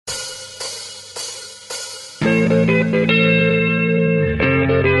What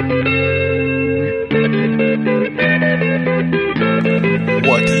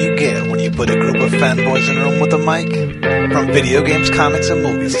do you get when you put a group of fanboys in a room with a mic? From video games, comics, and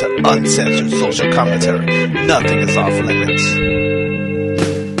movies to uncensored social commentary, nothing is off limits.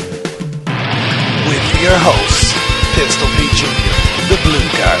 With your hosts, Pistol Pete Jr., The Blue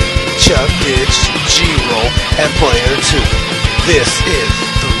Guy, Chuck Ditch, G-Roll, and Player 2. This is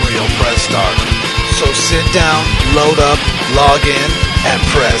The Real Press Start. So sit down, load up, log in, and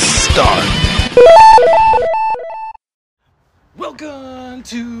press start. Welcome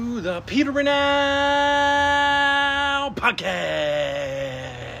to the Petering Out Podcast.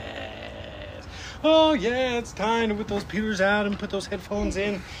 Oh yeah, it's time to put those peters out and put those headphones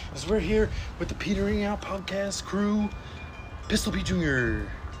in, as we're here with the Petering Out Podcast crew, Pistol Pete Jr.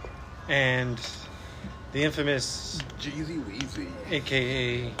 and the infamous Jeezy Weezy,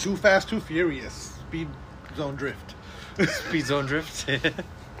 aka Too Fast, Too Furious, Speed Zone Drift. Speed Zone Drift.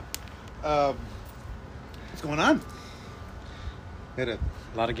 What's going on? Hit it.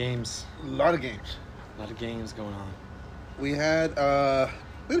 A lot of games. A lot of games. A lot of games going on. We had a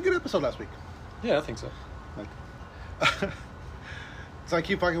good episode last week. Yeah, I think so. So I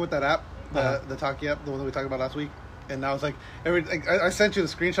keep fucking with that app, the Talkie app, the one that we talked about last week. And now it's like I sent you the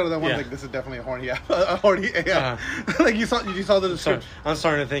screenshot of that one. Yeah. Like, this is definitely a horny app, a horny AI. Like you saw the description. I'm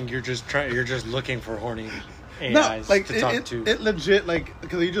starting to think you're just looking for horny AIs No, like to talk to. It legit, like,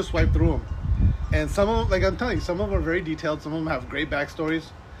 because you just swipe through them. And some of them, like I'm telling you, some of them are very detailed. Some of them have great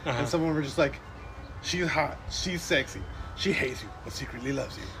backstories. And some of them are just like, she's hot, she's sexy, she hates you, but secretly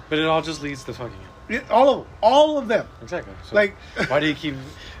loves you. But it all just leads to fucking you. Yeah, all of them. Exactly. So Like, why do you keep...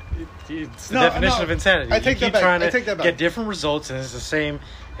 It's the No, definition no, of insanity. I take you that keep back. trying I to take that back. get different results, and it's the same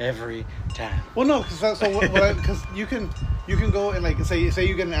every time. Well, no, because you can go and, like, say you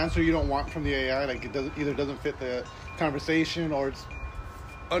get an answer you don't want from the AI, like it doesn't fit the conversation, or it's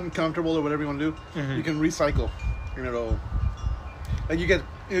uncomfortable, or whatever you want to do. Mm-hmm. You can recycle, and it'll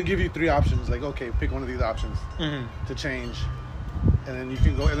give you 3 options. Like, okay, pick one of these options to change, and then you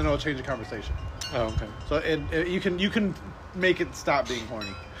can go, and then it'll change the conversation. Oh, okay. So you can make it stop being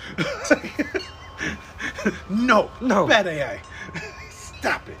horny. No, bad AI.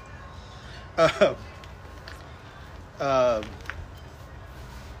 Stop it.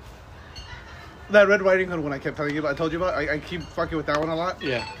 That Red Riding Hood one I kept telling you about, I told you about. I keep fucking with that one a lot.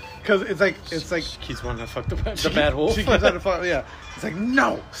 Yeah. Because it's like She keeps wanting to fuck the bad wolf. She keeps trying to fuck. Yeah. It's like,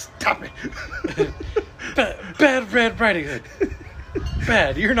 no, stop it. Bad Red Riding Hood.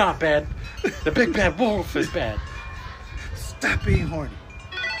 Bad. You're not bad. The big bad wolf is bad. Stop being horny.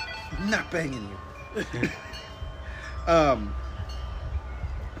 I'm not banging you. Let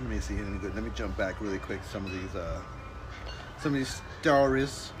me see here. Let me jump back really quick. Some of these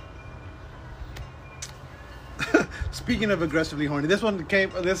stories. Speaking of aggressively horny,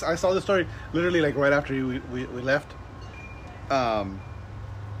 I saw this story literally like right after we left.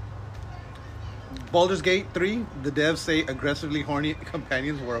 Baldur's Gate 3, the devs say aggressively horny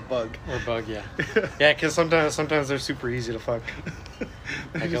companions were a bug. Or a bug, yeah. Yeah, because sometimes they're super easy to fuck.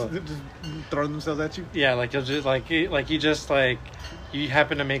 Like, just throwing themselves at you. Yeah, like you'll just you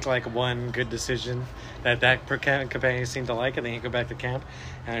happen to make like one good decision that companion seem to like, and then you go back to camp,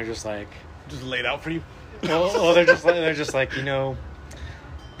 and they're just like laid out for you. Well, they're just like, you know,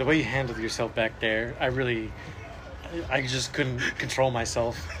 the way you handled yourself back there, I just couldn't control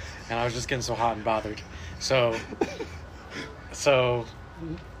myself, and I was just getting so hot and bothered. So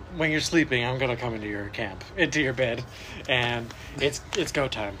when you're sleeping, I'm gonna come into your bed, and it's go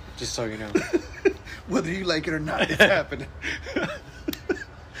time. Just so you know, whether you like it or not, it's happening.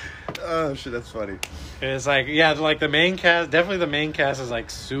 Oh shit, that's funny. It's like, yeah, like the main cast is like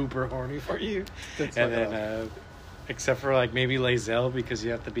super horny for you, That's and then except for like maybe Lae'zel, because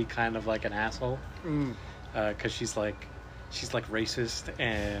you have to be kind of like an asshole, because she's like racist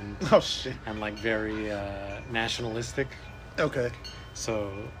and and like very nationalistic. Okay.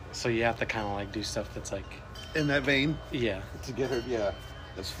 So you have to kind of like do stuff that's like in that vein. Yeah. To get her, yeah.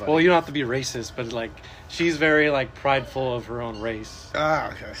 That's funny. Well, you don't have to be racist, but like she's very like prideful of her own race. Ah,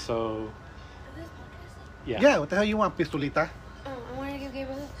 okay. So. Yeah. Yeah. What the hell you want, Pistolita? I want to give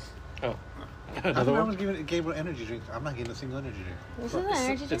Gabriel this. Oh. I thought I was giving Gabriel energy drinks. I'm not getting a single energy drink. This is an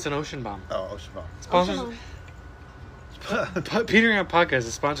energy drink? It's an Ocean Bomb. Oh, Ocean Bomb. Sponsors. Petering Out Podcast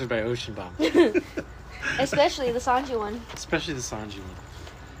is sponsored by Ocean Bomb. Especially the Sanji one. Especially the Sanji one.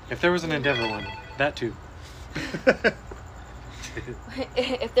 If there was an Endeavor one, that too.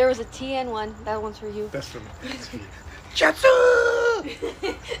 If there was a TN one, that one's for you. That's for me. Jatsu!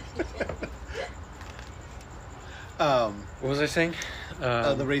 What was I saying?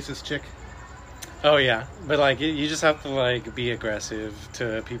 The racist chick. Oh yeah, but like you just have to like be aggressive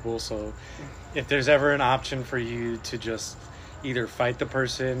to people. So if there's ever an option for you to just either fight the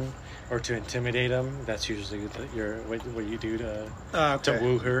person or to intimidate them, that's usually what you do to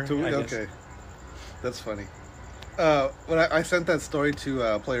woo her. I guess. Okay, that's funny. When I sent that story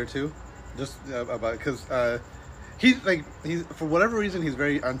to player 2, just about because he's for whatever reason he's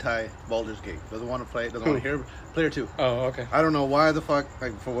very anti Baldur's Gate. Doesn't want to play it. Doesn't want to hear player 2. Oh, okay. I don't know why the fuck.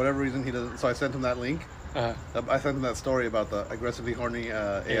 Like for whatever reason he doesn't. So I sent him that link. Uh, I sent him that story about the aggressively horny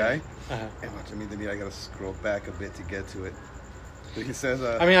AI. uh-huh. And watch, I gotta scroll back a bit to get to it. But he says,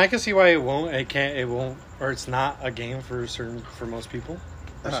 I mean, I can see why it won't. It won't, or it's not a game for most people,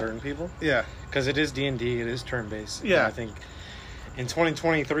 certain people. yeah, Because it is D&D, it is turn based. Yeah. I think in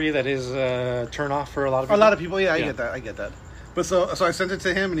 2023 that is a turn off for a lot of a people. lot of people. Yeah, I get that. But so I sent it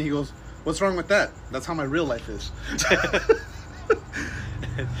to him, and he goes, "What's wrong with that? That's how my real life is."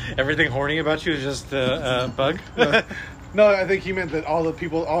 Everything horny about you is just a bug. No, I think he meant that all the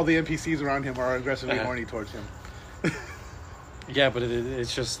NPCs around him are aggressively Uh-huh. horny towards him. Yeah, but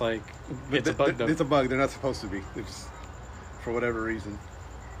it's just like it's a bug though. It's a bug. They're not supposed to be. It's for whatever reason.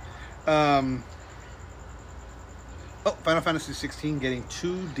 Final Fantasy 16 getting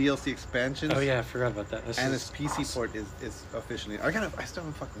 2 DLC expansions. Oh yeah, I forgot about that. And its PC port is officially. I still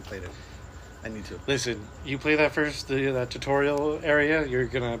haven't fucking played it. I need to. Listen, you play that first, that tutorial area, you're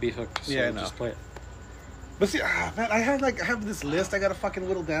gonna be hooked. So Yeah, I know. just play it. But see, man, I have this list I gotta fucking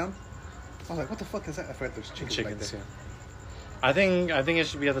whittle down. I was like, what the fuck is that? I forgot there's chickens Chickens, like yeah. I think it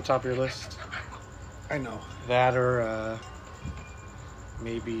should be at the top of your list. that. I know. That or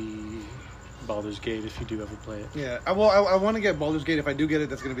maybe Baldur's Gate if you do ever play it. Yeah, I want to get Baldur's Gate. If I do get it,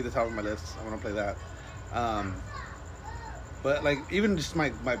 that's gonna be the top of my list. I want to play that. But like even just my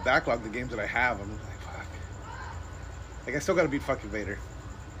backlog, the games that I have, I'm like, fuck. Like I still gotta beat fucking Vader.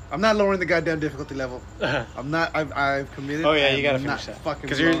 I'm not lowering the goddamn difficulty level. I'm not. I've committed. Oh yeah, I you gotta am finish not that fucking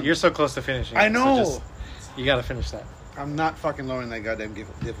because lowering- you're so close to finishing. I it, so know. you gotta finish that. I'm not fucking lowering that goddamn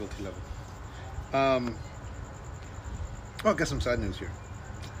difficulty level. I got some sad news here.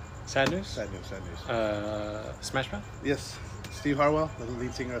 Sad news. Sad news. Smash Mouth. Yes, Steve Harwell, the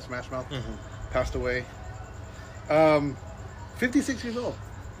lead singer of Smash Mouth, Mm-hmm. passed away. 56 years old.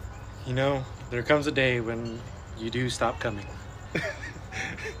 You know, there comes a day when you do stop coming.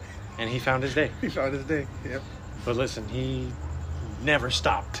 And he found his day. He found his day. Yep. But listen, he never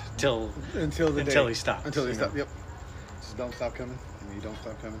stopped until Until he stopped. Until he you stopped. know? Yep. Just don't stop coming, and you don't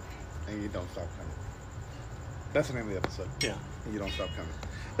stop coming, and you don't stop coming. That's the name of the episode. Yeah. And you don't stop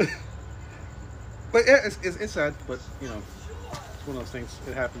coming. But yeah, it's sad. But you know, it's one of those things.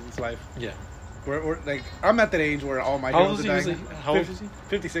 It happens. It's life. Yeah. We're like, I'm at that age where all my How heroes old are is he? dying. How old is he?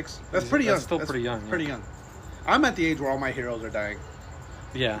 56. That's pretty young. That's still pretty young, yeah. Pretty young. I'm at the age where all my heroes are dying.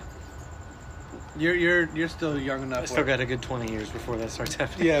 Yeah. You're still young enough. I still got a good 20 years before that starts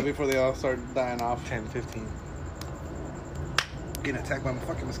happening. Yeah, before they all start dying off. 10, 15. Getting attacked by a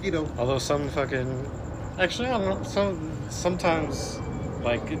fucking mosquito. Although some fucking... Actually, I don't know. Sometimes,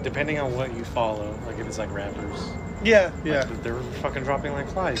 like, depending on what you follow, like if it's like rappers, Yeah, like, they're fucking dropping like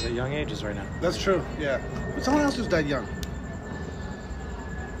flies at young ages right now. That's true. Yeah, but someone else just died young.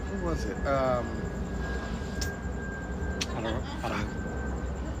 Who was it? I don't know.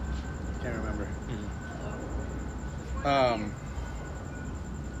 Can't remember. Mm.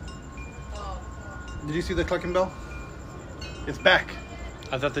 Did you see the Clucking Bell? It's back.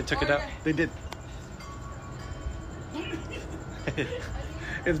 I thought they took it out. They did.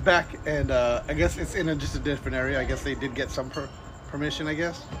 It's back, and I guess it's in just a different area. I guess they did get some permission. I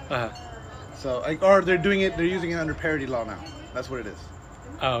guess. So, or they're doing it. They're using it under parody law now. That's what it is.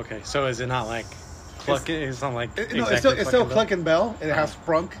 Oh, okay. So is it not like Clucking? It's not like No, exactly it's still Clucking Bell? Clucking Bell. And it has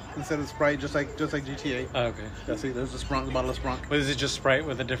Sprunk instead of Sprite, just like GTA. Oh, okay. Yeah, see, there's the Sprunk, the bottle of Sprunk. But is it just Sprite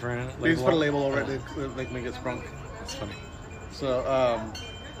with a different label? They just put a label on? over it to like make it Sprunk. That's funny. So,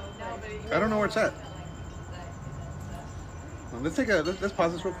 I don't know where it's at. Well, let's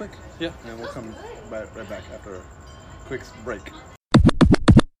pause this real quick. Yeah. And we'll come right back after a quick break.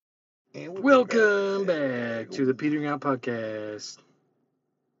 Welcome back to the Petering Out Podcast.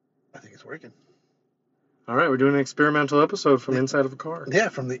 I think it's working. All right, we're doing an experimental episode from inside of a car. Yeah,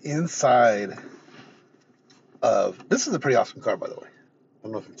 from the inside of... This is a pretty awesome car, by the way. I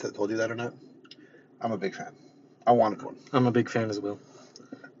don't know if I told you that or not. I'm a big fan. I wanted one. I'm a big fan as well.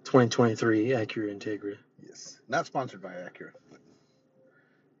 2023 Acura Integra. Yes. Not sponsored by Acura. But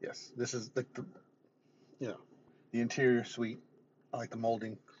yes. This is like the interior suite. I like the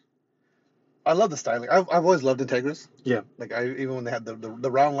molding. I love the styling. I've always loved Integras. Yeah. Like even when they had the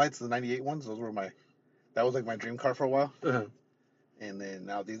round lights, the 98 ones, that was like my dream car for a while. Uh-huh. And then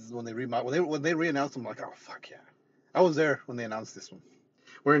now these when they when they re-announced them, I'm like, oh fuck yeah! I was there when they announced this one.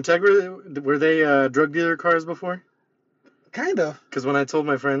 Were were they drug dealer cars before? Kind of. Because when I told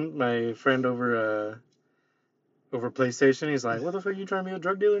my friend over PlayStation, he's like, "What the fuck are you trying to be a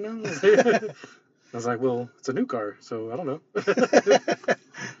drug dealer now?" I was like, "Well, it's a new car, so I don't know.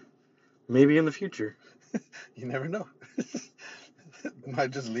 Maybe in the future." You never know.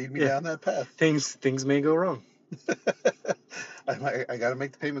 Might just lead me down that path. Things may go wrong. I gotta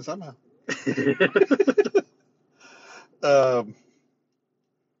make the payment somehow.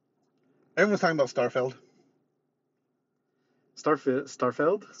 Everyone's talking about Starfield.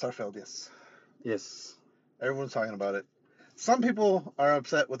 Starfield? Starfield, yes. Yes. Everyone's talking about it. Some people are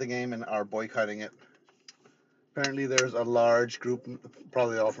upset with the game and are boycotting it. Apparently, there's a large group,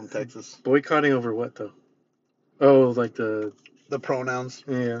 probably all from Texas. Boycotting over what though? Oh, like the pronouns.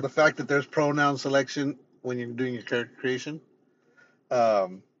 Yeah. The fact that there's pronoun selection when you're doing your character creation.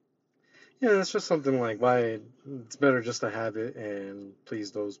 Yeah, it's just something like why it's better just to have it and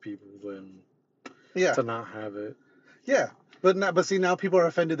please those people than to not have it. Yeah, but see now people are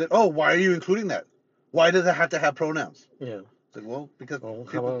offended that why are you including that? Why does it have to have pronouns? Yeah. It's like, well, because how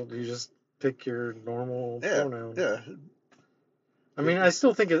about you just pick your normal pronoun? Yeah. I mean, I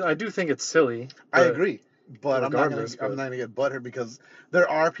do think it's silly. I agree, but I'm not gonna get butthurt because there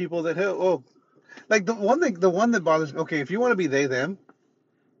are people that like the one that bothers me. Okay, if you want to be they them.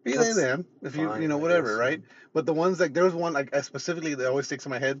 Be they them, if you fine, whatever, right? But the ones like there was one like specifically that always sticks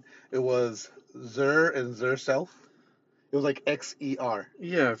in my head. It was Zer and Zer Self. It was like XER.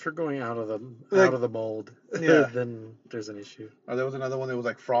 Yeah, if you're going out of the mold, then there's an issue. Or there was another one that was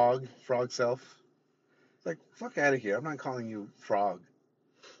like Frog Self. It's like fuck out of here! I'm not calling you Frog.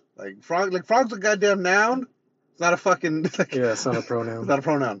 Frog's a goddamn noun. It's not a fucking. It's not a pronoun. It's not a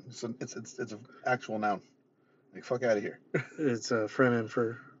pronoun. It's an actual noun. Like fuck out of here. It's a Fremen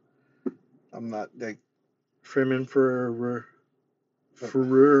for. I'm not like. Fremen for.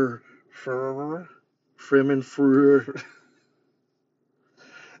 Fremen for.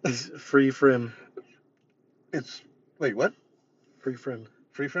 He's free Frem. It's wait what? Free Frem.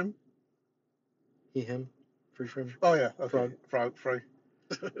 Free Frem? He him. Free Frem. Oh yeah. Okay. Frog.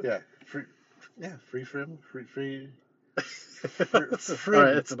 Yeah. Free. Yeah. Free Frem. Free. All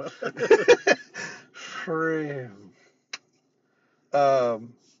right, that's enough. Frem.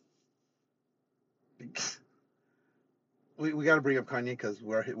 We got to bring up Kanye because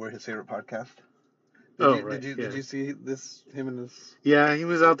we're his favorite podcast. Did you see this? Him and his. Yeah, he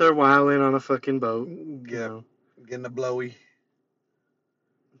was out there wilding on a fucking boat. Yeah, getting a blowy.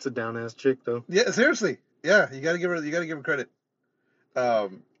 It's a down ass chick though. Yeah, seriously. Yeah, you gotta give her credit. But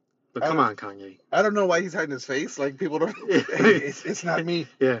come on, Kanye. I don't know why he's hiding his face. Like people don't. It's not me.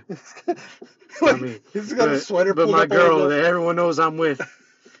 Yeah. Like, me. He's got a sweater. But my girl that everyone knows I'm with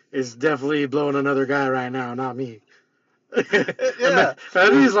is definitely blowing another guy right now, not me. Yeah.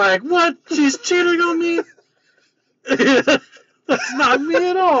 And he's like, what? She's cheating on me? That's not me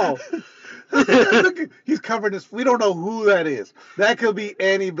at all. Look, he's covered his. We don't know who that is. That could be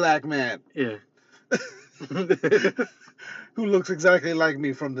any black man. Yeah. Who looks exactly like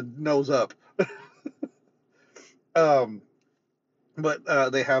me from the nose up.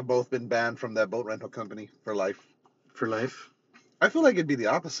 But they have both been banned from that boat rental company for life. For life? I feel like it'd be the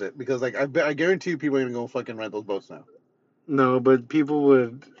opposite because like I guarantee you people are gonna go fucking rent those boats now. No, but people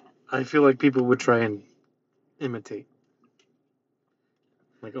would. I feel like people would try and imitate.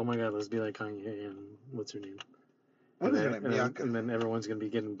 Like, oh my god, let's be like Kanye and what's her name? And then everyone's gonna be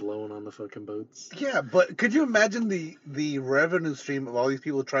getting blown on the fucking boats. Yeah, but could you imagine the revenue stream of all these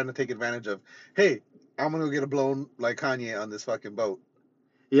people trying to take advantage of? Hey, I'm gonna get a blown like Kanye on this fucking boat.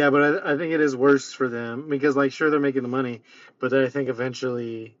 Yeah, but I think it is worse for them because, like, sure they're making the money, but I think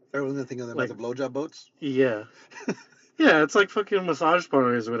eventually everyone's gonna think of them as the blowjob boats. Yeah. Yeah, it's like fucking massage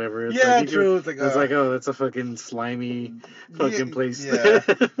parlors or whatever. It's true. It's like, oh, that's a fucking slimy fucking place. Yeah.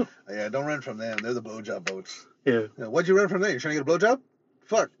 Yeah, don't rent from them. They're the blowjob boats. Yeah. What'd you rent from them? You're trying to get a blowjob?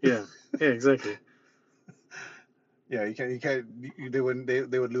 Fuck. Yeah. Yeah, exactly. Yeah, you can't. They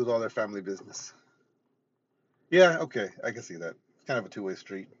would lose all their family business. Yeah. Okay, I can see that. It's kind of a two-way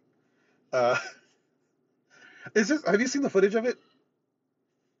street. It's just. Have you seen the footage of it?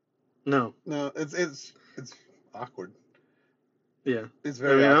 No. No. It's awkward. Yeah, it's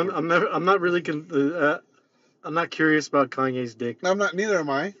very. I mean, I'm not really. I'm not curious about Kanye's dick. No, I'm not. Neither am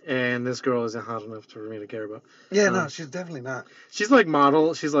I. And this girl isn't hot enough for me to care about. Yeah, no, she's definitely not. She's like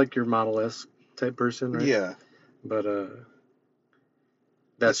model. She's like your model-esque type person, right? Yeah. But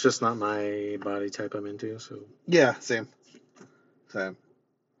that's just not my body type I'm into. So. Yeah, same. And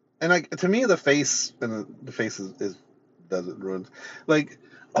like to me, the face and the face is does it ruins. Like,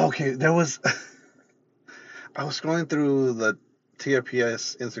 okay, there was. I was scrolling through the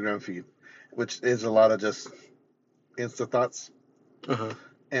TRPS Instagram feed, which is a lot of just Insta thoughts. Uh-huh.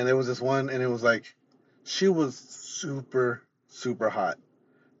 And there was this one, and it was like, she was super, super hot,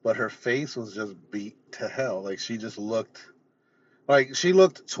 but her face was just beat to hell. Like, she just looked, like, she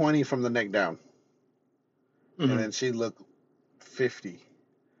looked 20 from the neck down. Mhm. And then she looked 50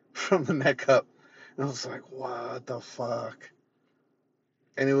 from the neck up. And I was like, what the fuck?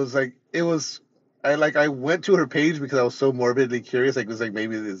 And it was like, I went to her page because I was so morbidly curious. Like, it was like,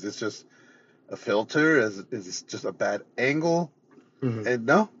 maybe is this just a filter? Is this just a bad angle? Mhm. And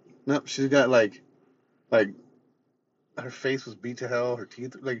no, she's got like her face was beat to hell. Her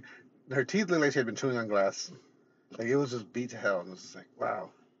teeth looked like she had been chewing on glass. Like, it was just beat to hell. And it was just like, wow.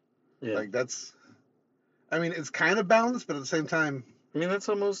 Yeah. Like, that's, I mean, it's kind of balanced, but at the same time, I mean, that's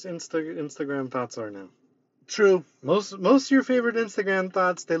how most Instagram thoughts are now. true. Most of your favorite Instagram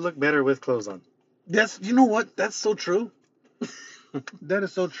thoughts, they look better with clothes on. You know what? That's so true. That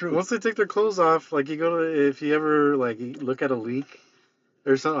is so true. Once they take their clothes off, like, you go to, if you ever like you look at a leak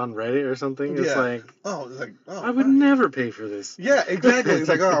or something on Reddit or something, it's Yeah. like, It's like, I would never pay for this. Yeah, exactly. It's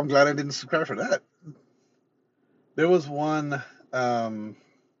like, oh, I'm glad I didn't subscribe for that. There was one, oh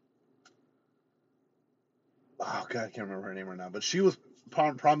God, I can't remember her name right now, but she was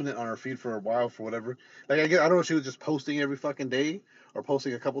prominent on her feed for a while for whatever. Like, I don't know if she was just posting every fucking day or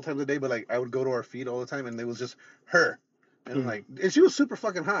posting a couple times a day, but like, I would go to her feed all the time and it was just her. And like, and she was super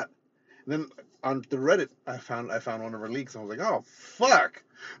fucking hot. And then on the Reddit, I found one of her leaks and I was like, oh, fuck.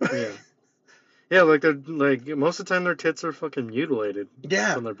 Yeah. Yeah, like, they're like, most of the time their tits are fucking mutilated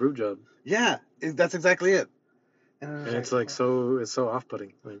Yeah. from their boob job. Yeah, that's exactly it. And it's like, it's so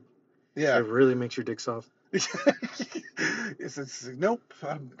off-putting. Like, yeah. it really makes your dick soft. It's nope,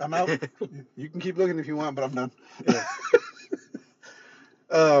 I'm out. You can keep looking if you want, but I'm done. Yeah.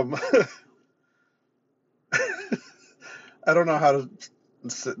 I don't know how to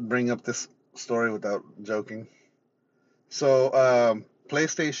bring up this story without joking. So,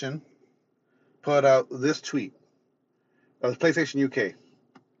 PlayStation put out this tweet. PlayStation UK.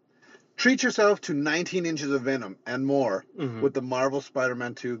 Treat yourself to 19 inches of Venom and more with the Marvel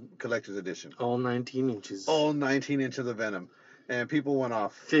Spider-Man 2 Collector's Edition. All 19 inches. All 19 inches of Venom. And people went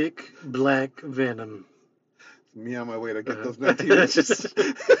off. Thick, black Venom. Me on my way to get those 19 inches.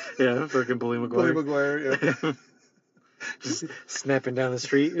 Yeah, fucking Bully Maguire. Bully Maguire, yeah. Just snapping down the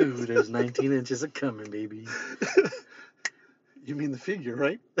street. Ooh, there's 19 inches of coming, baby. You mean the figure,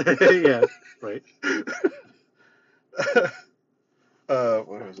 right? Yeah, right. What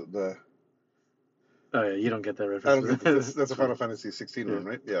was it? Oh, yeah, you don't get that I reference. don't get that's a Final Fantasy 16 one,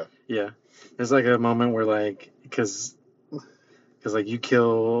 right? Yeah. Yeah. There's like a moment where, like, because like, you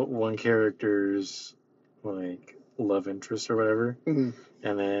kill one character's, like, love interest or whatever, and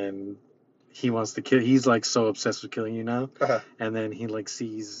then he wants to kill, he's like so obsessed with killing you now, and then he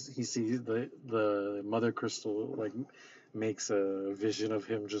sees the Mother Crystal, like, makes a vision of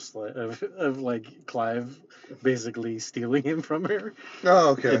him just like of like Clive basically stealing him from her. Oh,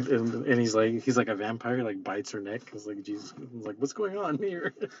 okay. And he's like a vampire, like, bites her neck. It's like, Jesus, like, what's going on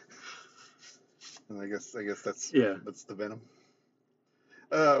here? And I guess that's the Venom.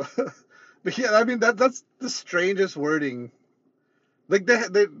 But yeah, I mean that's the strangest wording. Like,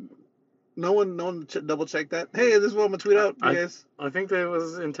 they no one double checked that. Hey, this is what I'm gonna tweet out, you guys. I think that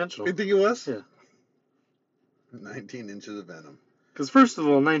was intentional. You think it was? Yeah. 19 inches of Venom. Because first of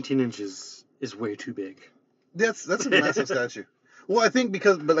all, 19 inches is way too big. That's a massive statue. Well, I think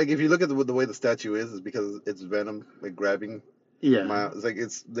but like, if you look at the way the statue is because it's Venom, like, grabbing. Yeah. It's like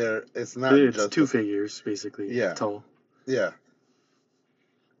it's there. It's not. It's just two figures basically. Yeah. Tall. Yeah.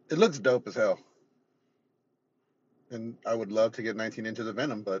 It looks dope as hell. And I would love to get 19 inches of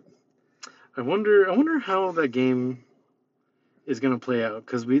Venom, but I wonder how that game is gonna play out,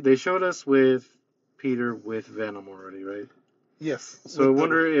 because they showed us with Peter with Venom already, right? yes. So I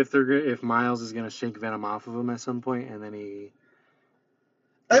wonder if Miles is gonna shake Venom off of him at some point, and then he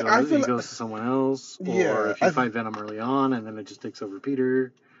goes to someone else, or if you fight Venom early on and then it just takes over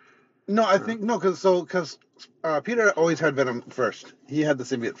Peter. No, I think no, because Peter always had Venom first. He had the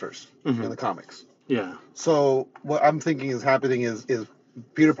symbiote first in the comics. Yeah. So what I'm thinking is happening is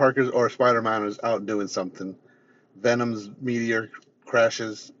Peter Parker or Spider-Man is out doing something. Venom's meteor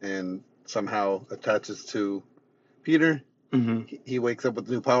crashes and somehow attaches to Peter. Mm-hmm. He wakes up with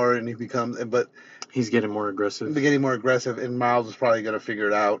new power and he becomes, but he's getting more aggressive. They're getting more aggressive, and Miles is probably going to figure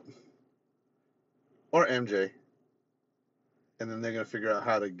it out, or MJ, and then they're going to figure out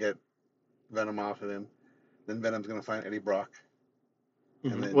how to get Venom off of him. Then Venom's going to find Eddie Brock,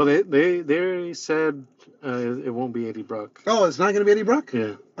 And Mhm. then, Well, they said it won't be Eddie Brock. oh, it's not going to be Eddie Brock?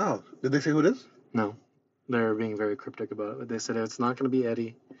 Yeah. Oh, did they say who it is? No. They're being very cryptic about it. They said it's not going to be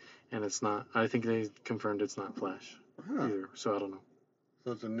Eddie, and it's not. I think they confirmed it's not Flash Huh. either. So I don't know.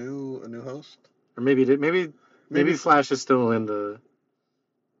 So it's a new host? Or maybe Flash is still in the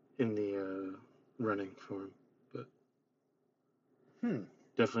running for him, but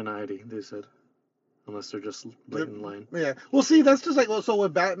definitely not Eddie. They said, unless they're just blatant lying. Yeah. Well, see, that's just like, so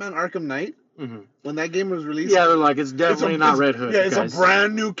with Batman Arkham Knight, Mm-hmm. when that game was released, Yeah, they're like, it's definitely not Red Hood. Yeah, it's guys. a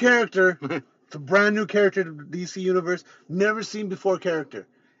brand new character. It's a brand new character to the DC universe, never seen before character.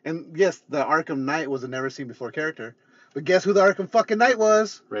 And yes, the Arkham Knight was a never seen before character. But guess who the Arkham fucking Knight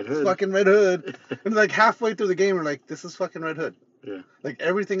was? Red It's Hood. fucking Red Hood. And like halfway through the game, we're like, this is fucking Red Hood. Yeah. Like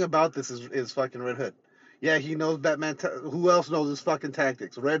everything about this is fucking Red Hood. Yeah, he knows Batman. Who else knows his fucking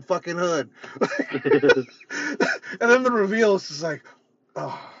tactics? Red fucking Hood. And then the reveal is just like,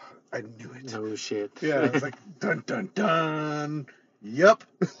 oh, I knew it. Oh shit. Yeah, it's like dun dun dun. Yep.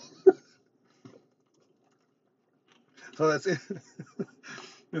 So that's it.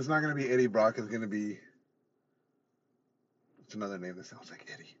 It's not gonna be Eddie Brock. It's gonna be. It's another name that sounds like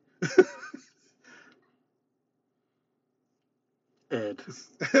Eddie. Ed.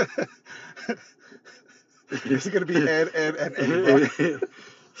 It's gonna be Ed and Eddie Brock.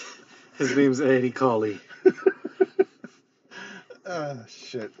 His name's Eddie Colley.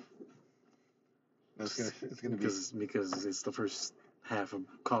 Shit. It's gonna be. Because it's the first half of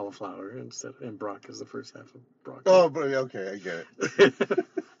cauliflower and Brock is the first half of broccoli. Oh, but okay, I get it.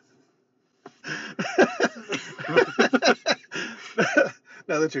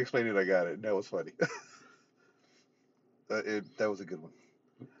 Now that you explained it, I got it. That was funny. That was a good one.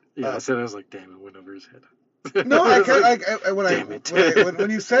 Yeah, I was like, damn, it went over his head. No, Damn it. when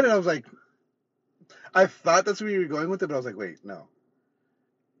you said it, I was like, I thought that's where you were going with it, but I was like, wait, no.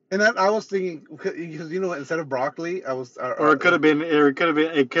 And then I was thinking, because instead of broccoli, I was. Or it could have been. It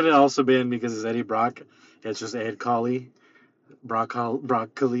could have also been because it's Eddie Brock. It's just Ed Colley,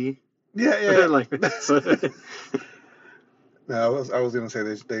 broccoli. Yeah. Like so. No, I was gonna say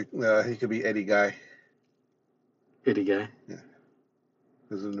he could be Eddie Guy. Eddie guy. Yeah.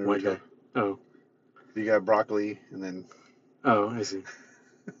 This is a White guy. Oh. You got broccoli, and then. Oh, I see.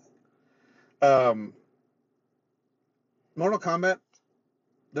 Mortal Kombat.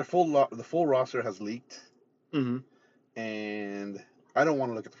 The full roster has leaked, Mm-hmm. and I don't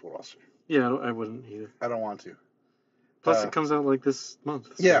want to look at the full roster. Yeah, I wouldn't either. I don't want to. Plus, it comes out like this month.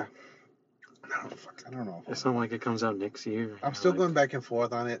 So Yeah. I don't know. it's not like it comes out next year. I'm still going back and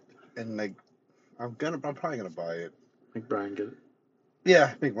forth on it, and like, I'm probably gonna buy it. Make Brian get it.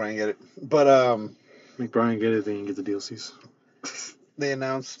 Yeah, make Brian get it. But Make Brian get it, then you get the DLCs. they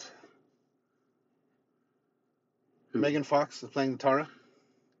announced Who? Megan Fox is playing Tara,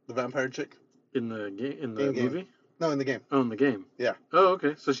 the vampire chick. In the game, in the In-game. movie. No, in the game. Oh, in the game. Yeah. Oh,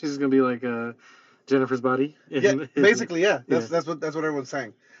 okay. So she's gonna be like Jennifer's body. Yeah, basically, yeah. That's what everyone's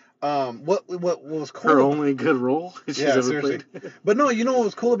saying. What was cool? Her only good role she's Yeah, ever seriously. played. But no, you know what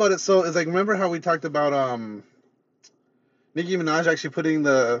was cool about it? So it's like, remember how we talked about Nicki Minaj actually putting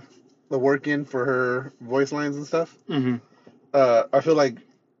the work in for her voice lines and stuff? Mm-hmm. I feel like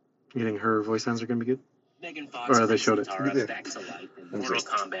You think her voice lines are gonna be good? Megan Fox Or they showed it. Tara Yeah. back to life in Mortal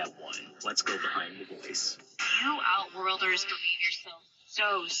Kombat 1. Let's go behind the voice. You Outworlders believe yourself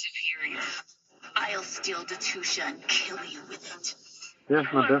so superior. I'll steal Datusha and kill you with it. Yeah,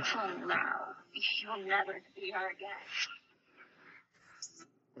 not bad. Oh, now. You'll never see her again.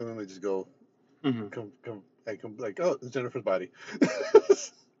 and then they just go Mm-hmm. come like, oh, it's Jennifer's body.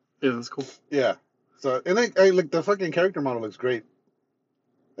 Yeah, that's cool. Yeah. So and I like the fucking character model looks great.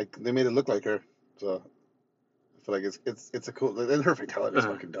 Like they made it look like her. So I feel like it's a cool, and her fatality is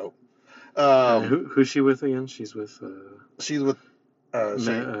fucking dope. Who's she with again? She's with She's with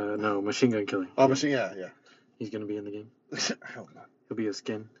Shane. no, Machine Gun Kelly. Oh, Machine. Yeah. He's gonna be in the game. I hope not. He'll be a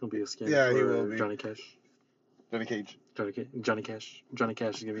skin. Yeah, he for will be. Johnny Cash. Johnny Cage. Johnny Cash. Johnny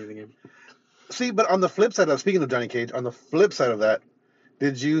Cash is gonna be in the game. See, but on the flip side of, speaking of Johnny Cage, on the flip side of that,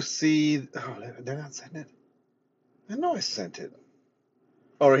 did you see? Oh, did I not send it? I know I sent it.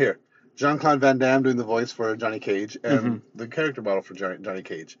 Oh, right here. Jean-Claude Van Damme doing the voice for Johnny Cage and the character model for Johnny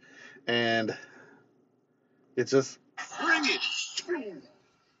Cage, and it's just. Bring it!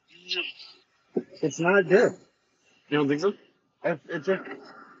 It's not good. You don't think so? It's just.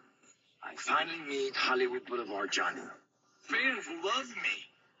 I finally made Hollywood Boulevard, Johnny. Fans love me.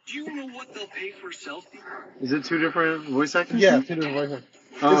 Do you know what they'll pay for selfie? Is it two different voice actors? Yeah, two different voices.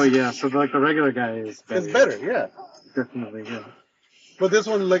 Oh yeah, so like the regular guy is better. It's better, yeah. Definitely, yeah. But this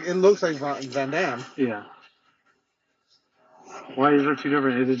one, like, it looks like Van Damme. Yeah. Why is there two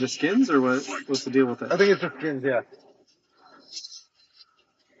different? Is it just skins or what? What's the deal with I that? think it's just skins, yeah.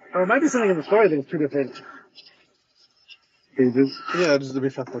 Or it might be something in the story that it's two different Pages. Yeah, just to be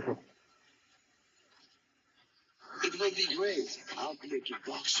faithful. It will be great. I'll make a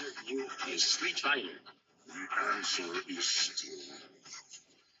boxer, you a street fighter. The answer is still.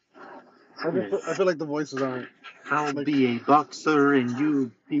 I feel like the voices aren't. I'll be a boxer and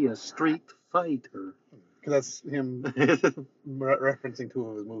you be a street fighter. Because that's him referencing two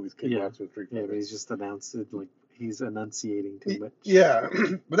of his movies, Kickboxer, Street Yeah, Fighter. but he's just announced it like he's enunciating too much. Yeah,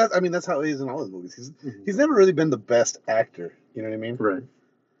 but that's how he is in all his movies. He's never really been the best actor. You know what I mean? Right.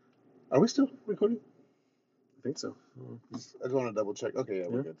 Are we still recording? I think so. I just want to double check. Okay, yeah,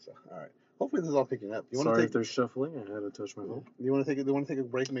 we're Yeah. good. So, all right. Hopefully this is all picking up. Sorry if there's shuffling. I had to touch my phone. Do you want to take a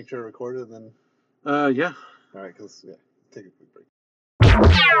break, make sure it recorded, and then? Yeah. All right, take a quick break.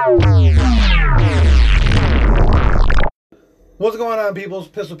 What's going on, peoples?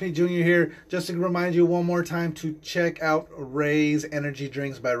 Pistol Pete Jr. here. Just to remind you one more time to check out Ray's Energy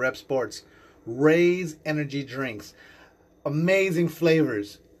Drinks by Rep Sports. Ray's Energy Drinks. Amazing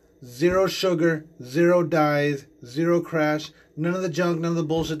flavors. Zero sugar, zero dyes, zero crash. None of the junk, none of the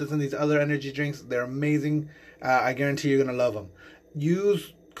bullshit that's in these other energy drinks. They're amazing. I guarantee you're going to love them.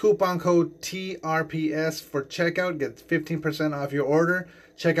 Use coupon code TRPS for checkout. Get 15% off your order.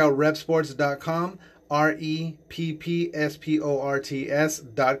 Check out repsports.com.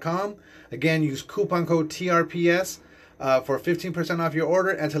 REPPSPORTS.com. Again, use coupon code TRPS for 15% off your order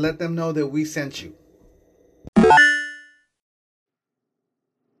and to let them know that we sent you.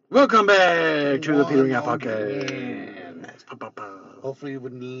 Welcome back to the Petering Out One Podcast. Hopefully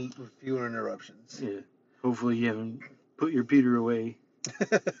with fewer interruptions. Yeah. Hopefully you haven't put your Peter away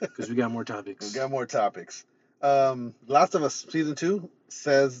because we got more topics. We got more topics. Last of Us Season 2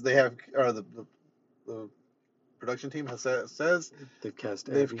 says they have, or the production team says They've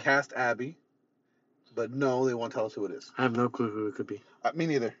cast Abby, but no, they won't tell us who it is. I have no clue who it could be. Me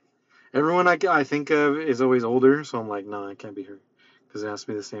neither. Everyone I think of is always older, so I'm like, no, it can't be her. Because it has to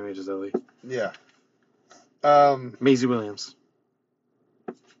be the same age as Ellie. Yeah. Maisie Williams.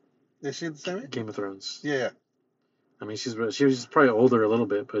 Is she the same age? Game of Thrones. Yeah. I mean, she was probably older a little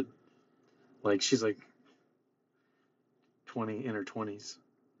bit, but like she's like 20 in her 20s,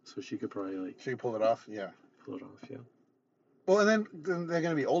 so she could probably She could pull it off. Yeah. pull it off. Yeah. Well, and then they're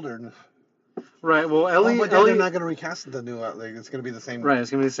gonna be older. Right. Well, Ellie, Ellie. they're not gonna recast the new. It's gonna be the same. Right.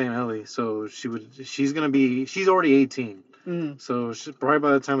 It's gonna be the same Ellie. So she's already 18. So probably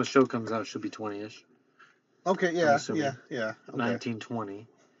by the time the show comes out, she'll be 20ish. Okay. Yeah. Yeah. Okay. 19, 20.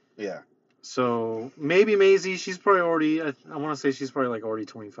 Yeah. So maybe Maisie, she's probably already, I want to say she's probably like already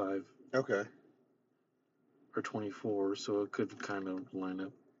 25 Okay. or 24, so it could kind of line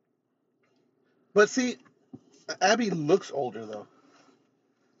up. But see, Abby looks older though,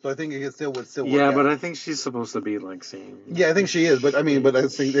 so I think it would still work Yeah, out. but I think she's supposed to be like same. Yeah, I think she is, but I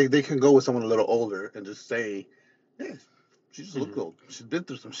think they can go with someone a little older and just say, hey, she just looks old. She's been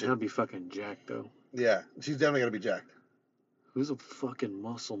through some She's shit. gonna be fucking jacked though. Yeah, she's definitely gonna be jacked. Who's a fucking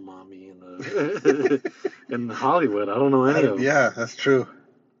muscle mommy in Hollywood? I don't know any of them. Yeah, that's true.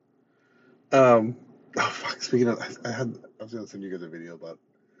 Oh fuck! Speaking of, I was gonna send you guys a video about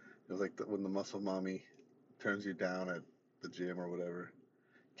it was like when the muscle mommy turns you down at the gym or whatever.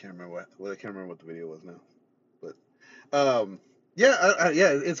 Can't remember I can't remember what the video was now, but yeah,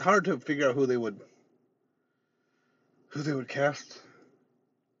 it's hard to figure out who they would cast.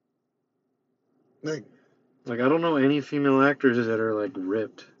 Like I don't know any female actors that are like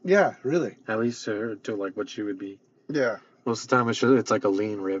ripped. Yeah, really. At least to like what she would be. Yeah. Most of the time it's like a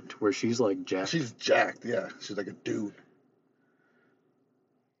lean ripped where she's like jacked. She's jacked. Yeah, she's like a dude.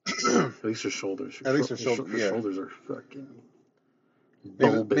 At least her shoulders. Her shoulders are fucking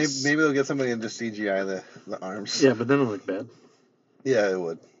bulbous. Maybe they'll get somebody and just CGI the arms. Yeah, but then it'll look bad. Yeah, it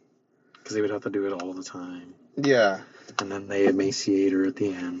would. Because they would have to do it all the time. Yeah. And then they emaciate her at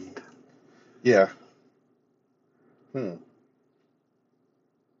the end. Yeah.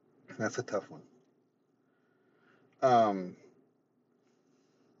 That's a tough one.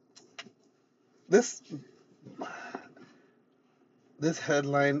 This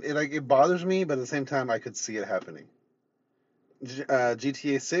headline, it bothers me, but at the same time, I could see it happening.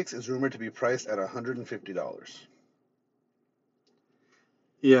 GTA 6 is rumored to be priced at $150.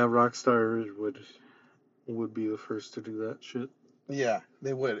 Yeah, Rockstar would be the first to do that shit. Yeah,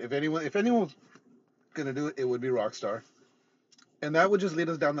 they would. If anyone was gonna do it, it would be Rockstar, and that would just lead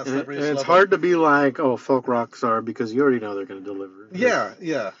us down that slippery slope. It's hard to be like, oh, fuck Rockstar, because you already know they're gonna deliver. Yeah.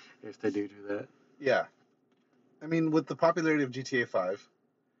 If they do that. Yeah. I mean, with the popularity of GTA 5.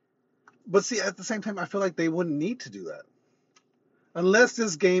 But see, at the same time, I feel like they wouldn't need to do that. Unless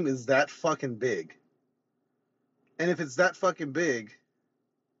this game is that fucking big. And if it's that fucking big,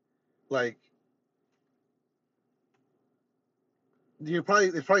 like, it's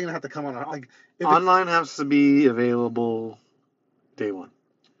probably gonna have to come on like if Online has to be available day one.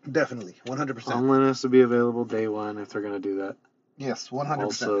 definitely 100%. Online has to be available day one if they're gonna do that. Yes, 100%.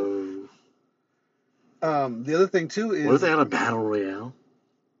 Also, the other thing too is what if they had a battle royale?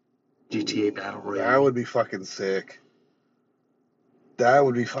 GTA battle royale. that would be fucking sick. That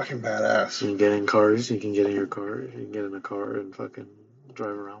would be fucking badass. You can get in cars. You can get in your car. You can get in a car and fucking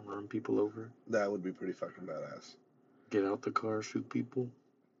drive around, run people over. That would be pretty fucking badass. Get out the car, shoot people.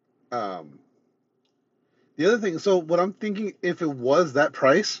 The other thing, so what I'm thinking, if it was that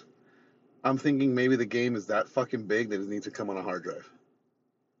price, I'm thinking maybe the game is that fucking big that it needs to come on a hard drive.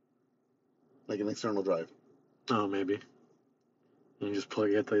 Like an external drive. Oh, maybe. You can just plug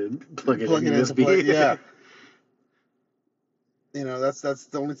it in Plug it USB. into play, yeah. You know, that's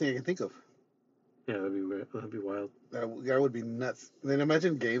the only thing I can think of. Yeah, that'd be weird. That'd be wild. That would be nuts. Then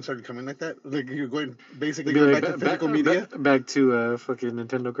imagine games started coming like that. Like you're going basically It'd be going back to physical media. Back to fucking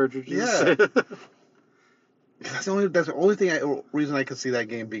Nintendo cartridges. Yeah. That's the only reason I could see that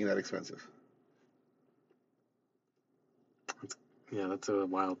game being that expensive. Yeah, that's a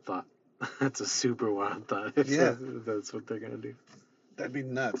wild thought. That's a super wild thought. Yeah. That's what they're gonna do. That'd be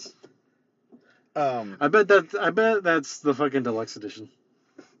nuts. I bet that's the fucking deluxe edition.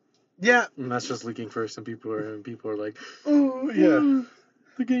 Yeah. And that's just leaking first, and people are like, oh Yeah.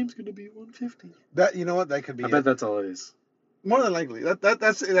 the game's gonna be $150. That, you know what, that could be I it. bet that's all it is. More than likely.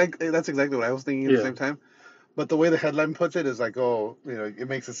 That's exactly what I was thinking at the same time. But the way the headline puts it is like, oh, you know, it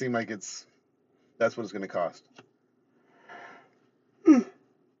makes it seem like that's what it's going to cost.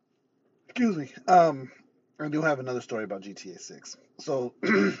 Excuse me. I do have another story about GTA 6. So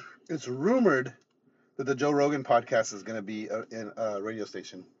it's rumored that the Joe Rogan podcast is going to be in a radio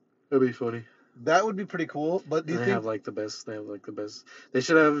station. That'd be funny. That would be pretty cool. But do you They think have like the best. They have like the best. They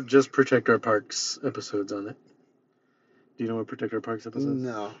should have just Protect Our Parks episodes on it. Do you know what Protect Our Parks episodes?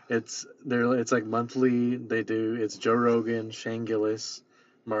 No. It's like monthly. It's Joe Rogan, Shane Gillis,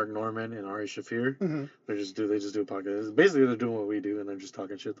 Mark Norman, and Ari Shaffir. Mm-hmm. They just do a podcast. Basically, they're doing what we do, and they're just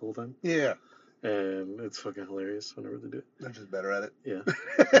talking shit the whole time. Yeah. And it's fucking hilarious whenever they do it. They're just better at it. Yeah.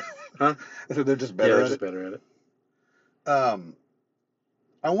 Huh? I said they're just better they're at just it. better at it.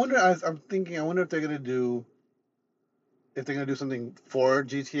 I wonder if they're gonna do something for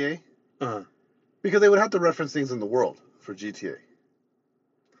GTA, Uh-huh. because they would have to reference things in the world for GTA.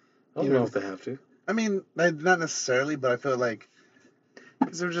 I don't know if they have to. I mean, not necessarily, but I feel like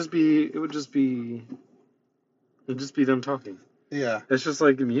Because it would just be them talking. yeah, It's just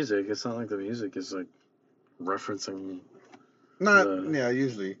like the music. It's not like the music is like referencing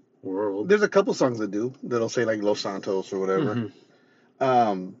usually world. there's a couple songs that'll say like Los Santos or whatever. Mhm.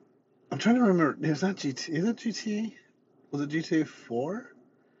 I'm trying to remember. Is that GTA? Was it GTA 4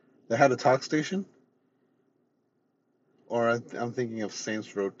 that had a talk station? Or I'm thinking of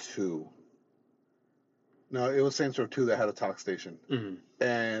Saints Row 2. No, it was Saints Row 2 that had a talk station. Mhm.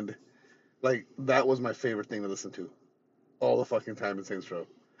 And, like, that was my favorite thing to listen to all the fucking time in Saints Row.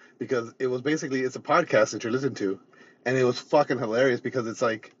 Because it was basically, it's a podcast that you're listening to. And it was fucking hilarious because it's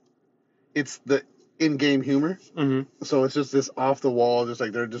like, it's the in-game humor. Mhm. So it's just this off-the-wall, just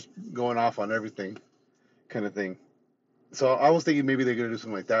like they're just going off on everything kind of thing. So I was thinking maybe they're going to do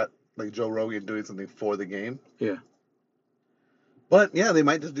something like that. Like Joe Rogan doing something for the game. Yeah. But yeah, they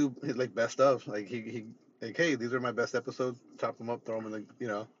might just do like best of. Like he like, hey, these are my best episodes. Chop them up, throw them in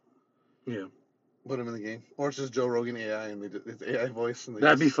the, Yeah. put them in the game. Or it's just Joe Rogan AI and it's AI voice. And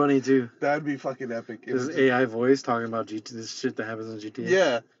That'd be funny too. that'd be fucking epic. It This was AI voice talking about this shit that happens in GTA.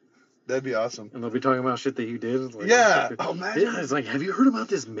 yeah, that'd be awesome. And they'll be talking about shit that you did. It's like, Yeah. fucking- Oh man. Yeah, it's like, have you heard about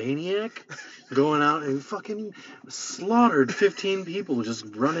this maniac going out and fucking slaughtered 15 people just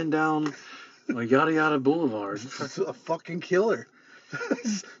running down like yada yada boulevard? He's a fucking killer.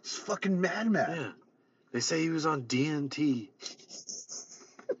 He's fucking madman. Yeah. They say he was on DNT.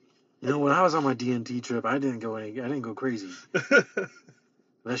 You know, when I was on my DNT trip, I didn't go crazy.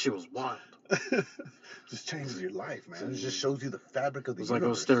 That shit was wild. Just changes your life, man. It just shows you the fabric of It the was like I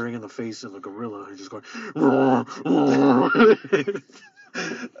was universe. staring in the face of a gorilla and just going.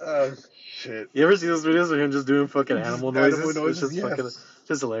 Oh shit. You ever see those videos of him just doing fucking animal noises? Animal noises, It's just yes. fucking,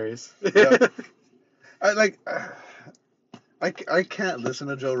 just hilarious. Yeah. I can't listen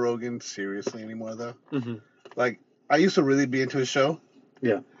to Joe Rogan seriously anymore though. hmm Like I used to really be into his show.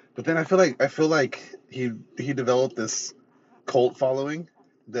 Yeah. But then I feel like he developed this cult following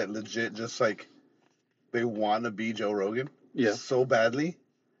that legit just like they want to be Joe Rogan Yeah. so badly,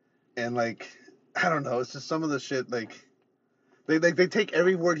 and like I don't know, it's just some of the shit like They take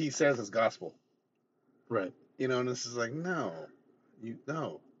every word he says as gospel. Right. You know, and this is like, no.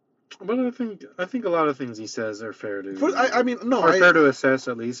 But I think a lot of things he says are fair to fair to assess,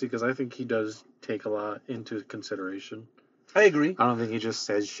 at least, because I think he does take a lot into consideration. I agree. I don't think he just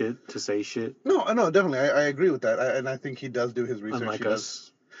says shit to say shit. No, definitely. I agree with that. And I think he does do his research. Unlike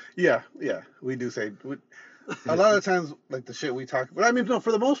us. Yeah. We do say a lot of times, like the shit we talk. But I mean, no,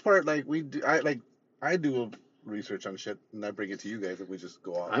 for the most part, like I do research on shit and I bring it to you guys, and we just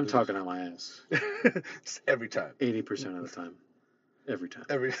go off. I'm talking out my ass. Just every time. 80% of the time. Every time.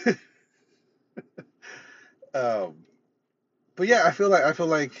 But yeah, I feel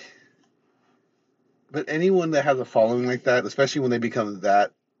like. But anyone that has a following like that, especially when they become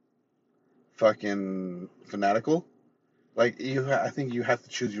that fucking fanatical, like I think you have to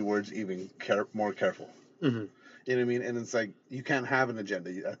choose your words even more careful. Mm-hmm. You know what I mean? And it's like you can't have an agenda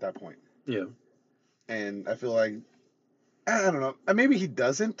at that point. Yeah. And I feel like I don't know. Maybe he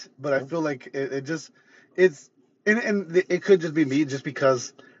doesn't, but I feel like it could just be me, just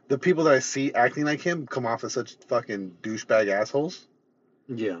because the people that I see acting like him come off as such fucking douchebag assholes.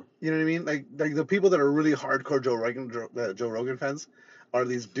 Yeah. You know what I mean? Like the people that are really hardcore Joe Rogan fans are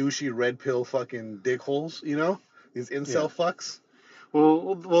these douchey red pill fucking dickholes, you know? These incel fucks.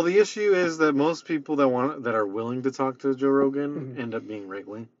 Well, the issue is that most people that are willing to talk to Joe Rogan end up being right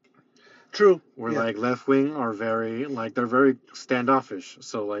wing. True. Where like left wing are they're very standoffish.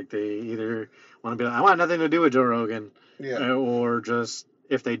 So like they either want to be like, I want nothing to do with Joe Rogan. Yeah. Or just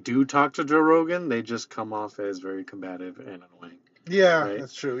if they do talk to Joe Rogan, they just come off as very combative and annoying. Yeah, right?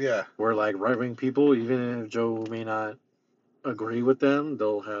 That's true. Yeah. Where like right wing people, even if Joe may not agree with them,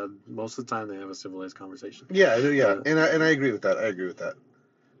 most of the time they have a civilized conversation. Yeah. And I agree with that.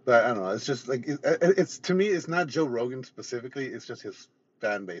 But I don't know. It's just like it's to me, it's not Joe Rogan specifically. It's just his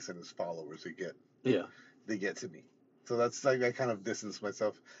fan base and his followers who get. Yeah. They get to me. So that's like I kind of distance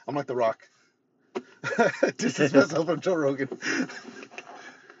myself. I'm like The Rock. Distance myself from Joe Rogan.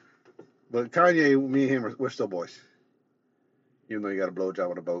 But Kanye, me and him, we're still boys. Even though you got a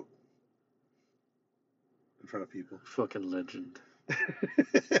blowjob on a boat in front of people. Fucking legend.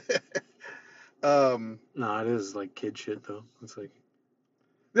 No, it is like kid shit though. It's like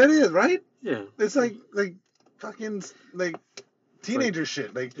that is right. Yeah. It's like fucking like teenager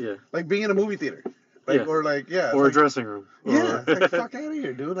shit. Like being in a movie theater. Or a dressing room. Yeah, like fuck out of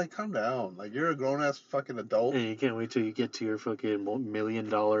here, dude. Like calm down. Like you're a grown ass fucking adult. And you can't wait till you get to your fucking $1 million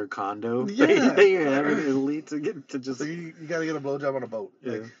condo. Yeah. That you're having elite to get to just. So you gotta get a blowjob on a boat.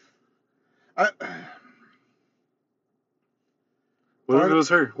 Yeah. Like, what if it was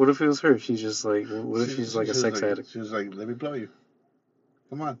her? What if it was her? She's just like, what if she's like a sex addict? She was like, let me blow you.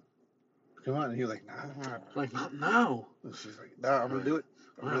 Come on. And he was like, nah. Like, not now. And she's like, nah, I'm gonna do it.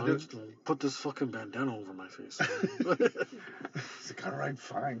 Put this fucking bandana over my face. It's like, all right,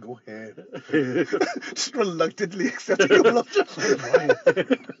 fine, go ahead. Just reluctantly accepting a blowjob.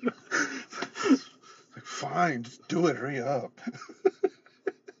 Like, fine, just do it, hurry up.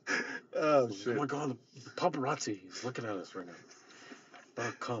 Oh, shit. Oh my god, the paparazzi is looking at us right now.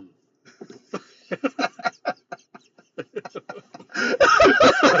 About come.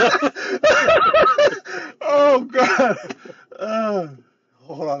 Oh, God.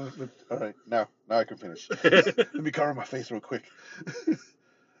 Hold on. All right, now I can finish. Let me cover my face real quick.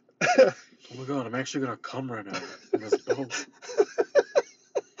 Oh my god, I'm actually gonna come right now in this boat.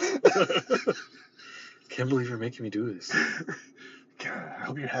 Can't believe you're making me do this. God, I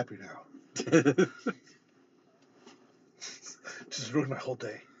hope you're happy now. Just ruined my whole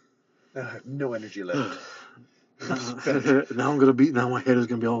day. Now I have no energy left. Now my head is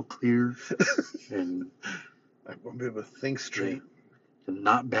gonna be all clear and I'm gonna be able to think straight. And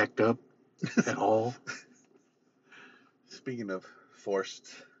not backed up at all. Speaking of forced.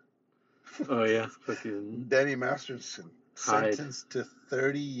 Oh yeah, fucking Danny Masterson sentenced to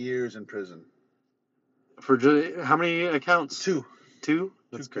 30 years in prison. For how many accounts? 2.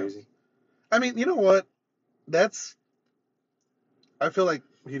 That's crazy. I mean, you know what? I feel like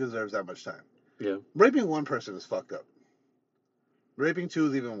he deserves that much time. Yeah. Raping one person is fucked up. Raping 2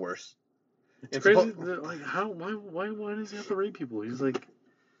 is even worse. It's crazy. Like, how? Why does he have to rape people? He's like,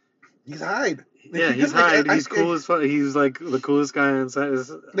 he's Hyde. Yeah, he's Hyde. He's cool as fuck. He's like the coolest guy on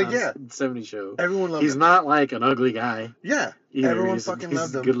 70 Show. Everyone loves him. He's not like an ugly guy. Yeah. Either. Everyone fucking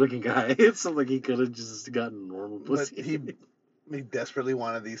loves him. He's a good-looking guy. It's like he could have just gotten normal pussy. But he desperately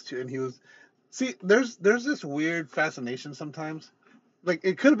wanted these two, and he was. See, there's this weird fascination sometimes. Like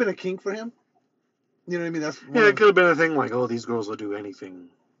it could have been a kink for him. You know what I mean? It could have been a thing like, oh, these girls will do anything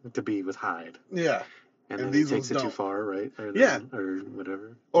to be with Hyde. Yeah. And then he takes it too far, right? Or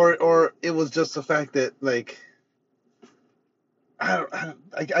whatever. Or it was just the fact that, like,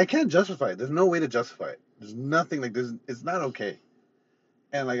 I can't justify it. There's no way to justify it. There's nothing like this. It's not okay.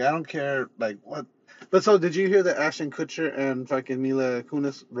 And like I don't care like what. But so did you hear that Ashton Kutcher and fucking Mila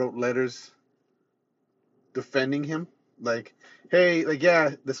Kunis wrote letters defending him? Like, hey, like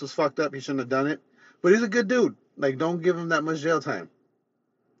yeah, this was fucked up. He shouldn't have done it. But he's a good dude. Like, don't give him that much jail time.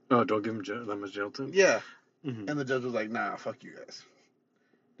 Oh, don't give him that much jail time? Yeah. Mm-hmm. And the judge was like, nah, fuck you guys.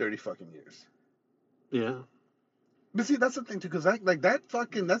 30 fucking years. Yeah. But see, that's the thing too, because that's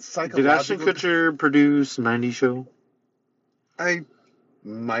Did psychological. Ashton Kutcher produce 90 Show? I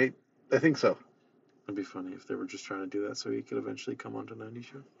think so. It'd be funny if they were just trying to do that so he could eventually come onto 90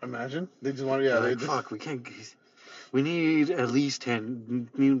 Show. Imagine. They just want to, Like, fuck, we can't. We need at least 10.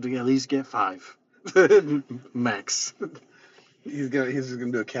 We need to at least get 5. Max. He's just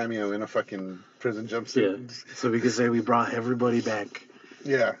gonna do a cameo in a fucking prison jumpsuit. Yeah. So we can say we brought everybody back.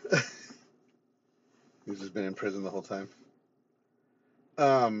 Yeah. He's just been in prison the whole time.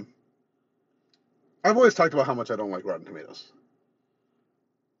 I've always talked about how much I don't like Rotten Tomatoes.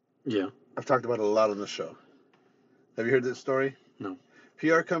 Yeah. I've talked about it a lot on the show. Have you heard this story? No.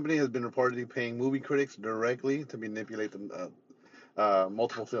 PR company has been reportedly paying movie critics directly to manipulate the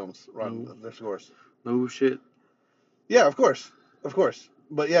multiple films, run their scores. No shit. Yeah, of course.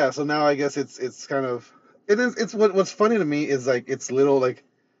 But yeah, so now I guess it's kind of it's what's funny to me is like it's little like,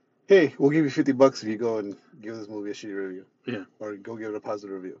 hey, we'll give you $50 if you go and give this movie a shitty review. Yeah. Or go give it a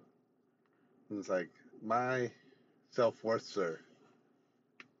positive review. And it's like my self-worth, sir,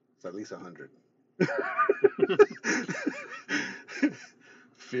 it's at least 100.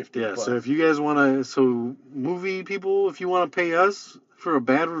 50. Yeah. So if you guys want to, movie people, if you want to pay us for a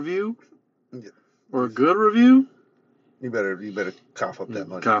bad review or a good review, you better cough up that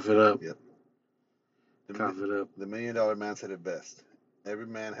money. Cough it up. Yep. Cough it up. The $1 Million Man said it best. Every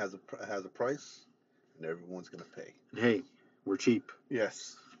man has a price, and everyone's gonna pay. Hey, we're cheap.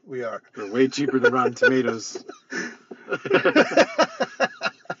 Yes, we are. We're way cheaper than Rotten Tomatoes.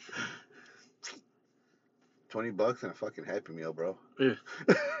 $20 and a fucking Happy Meal, bro. Yeah.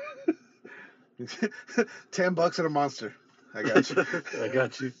 $10 and a Monster. I got you. I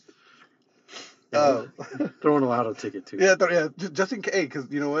got you. Oh. Throw in a lotto ticket too. Yeah, just in case, because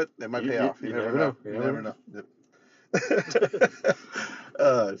you know what? It might pay off. You never know. You never know. Yep.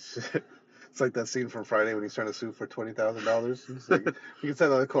 Shit. It's like that scene from Friday when he's trying to sue for $20,000. He's like, we can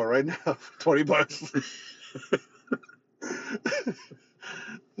settle the court right now for $20.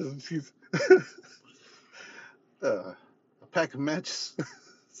 A pack of matches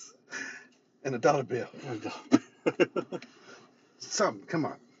and a dollar bill. Something. Come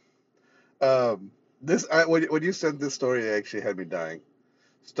on. When you sent this story, it actually had me dying.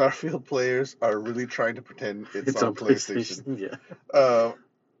 Starfield players are really trying to pretend it's on PlayStation. Yeah.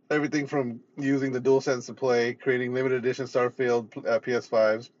 Everything from using the DualSense to play, creating limited edition Starfield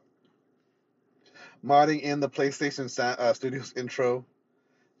PS5s, modding in the PlayStation Studios intro.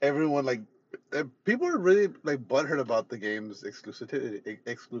 Everyone people are really butthurt about the game's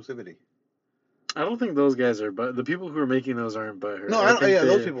exclusivity. I don't think those guys are, but the people who are making those aren't butthurt. No,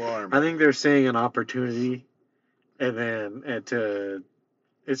 those people aren't. I think they're seeing an opportunity, it's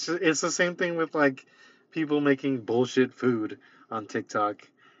the same thing with like people making bullshit food on TikTok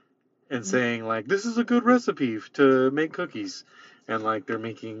and saying like this is a good recipe to make cookies, and like they're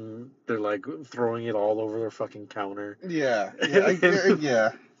like throwing it all over their fucking counter. Yeah.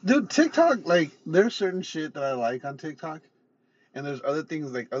 Dude, TikTok, there's certain shit that I like on TikTok. And there's other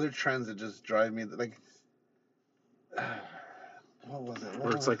things, other trends that just drive me, what was it?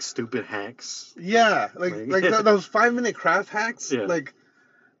 Or it's like stupid hacks. Yeah, those 5-minute craft hacks. Yeah.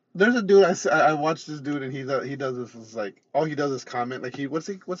 There's a dude, I watched this dude, and he does this, all he does is comment, what's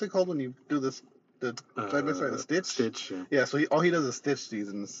it called when you do this, the stitch? Stitch, yeah. Yeah, so all he does is stitch these,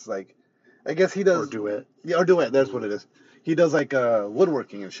 and it's I guess he does. Or duet. Yeah, or duet, that's what it is. He does,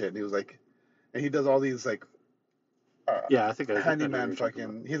 woodworking and shit, and he was and he does all these, yeah, I think handyman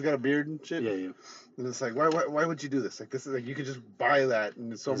fucking. He's got a beard and shit. Yeah. And it's why would you do this? This is you could just buy that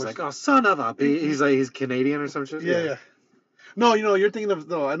and it's so he's much. Oh, son of a bitch. He's Canadian or some shit. Yeah. No, you're thinking of.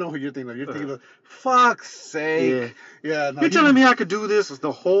 No, I know who you're thinking of. You're thinking of. Fuck's sake. Yeah. No, you're telling me I could do this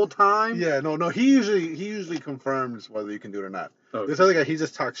the whole time? Yeah. No. He usually confirms whether you can do it or not. Okay. This other guy, he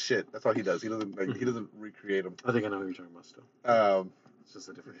just talks shit. That's all he does. He doesn't he doesn't recreate them. I think I know who you're talking about still. It's just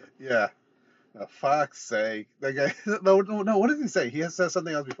a different guy. Yeah. Oh, fuck's sake. That guy. No. What does he say? He says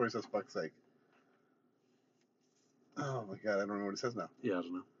something else before he says fuck's sake. Oh my god, I don't know what it says now. Yeah, I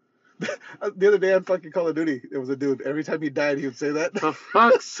don't know. The other day on fucking Call of Duty, there was a dude. Every time he died, he would say that. For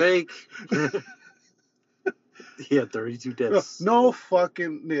fuck's sake. He had 32 No, deaths. no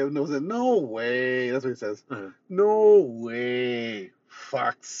fucking no way. That's what he says. Uh-huh. No way.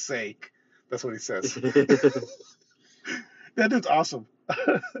 Fuck's sake. That's what he says. That dude's awesome.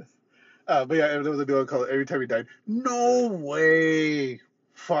 But yeah, there was a dude called every time he died. No way.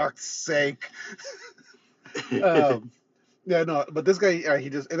 Fuck's sake. Yeah, no, but this guy, he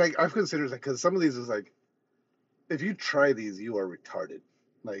just, and like, I've considered, like, because some of these is like, if you try these, you are retarded.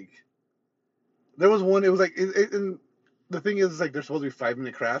 Like, there was one, it was like, and the thing is, like, they're supposed to be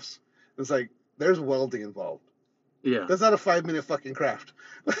 5-minute crafts. It's like, there's welding involved. Yeah. That's not a 5-minute fucking craft.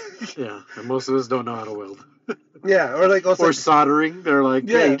 Yeah. And most of us don't know how to weld. Yeah, or like, also, Or soldering. They're like,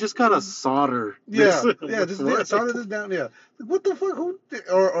 yeah, Yeah. you just gotta solder. yeah, this. yeah, just yeah, solder this down, yeah. Like, what the fuck?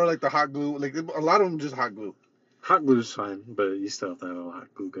 Or like the hot glue, like, a lot of them just hot glue. Hot glue's fine, but you still have to have a hot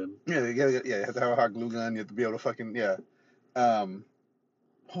glue gun. Yeah, you have to have a hot glue gun. You have to be able to fucking, yeah.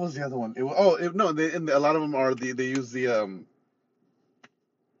 What was the other one? And a lot of them are they use the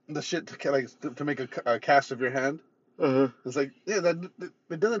shit to make a cast of your hand. Uh-huh. It's like, yeah, that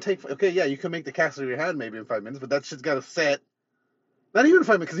it doesn't take. Okay, yeah, you can make the cast of your hand maybe in 5 minutes, but that shit's got to set. Not even 5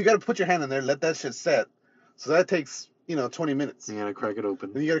 minutes, because you got to put your hand in there, let that shit set. So that takes 20 minutes. You gotta crack it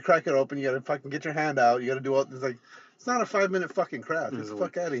open. Then you got to crack it open. You got to fucking get your hand out. You got to do all. It's like, it's not a 5-minute fucking craft. Get the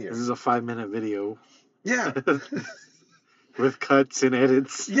fuck out of here. This is a 5-minute video. Yeah. With cuts and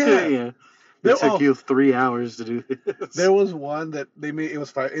edits. Yeah. Yeah. It took you 3 hours to do this. There was one that they made. It was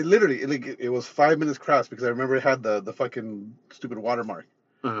 5. It literally, it was 5 minutes crafts, because I remember it had the fucking stupid watermark.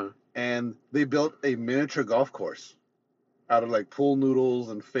 Uh-huh. And they built a miniature golf course out of like pool noodles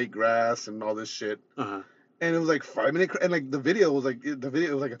and fake grass and all this shit. Uh-huh. And it was like 5-minute, and like the video was like a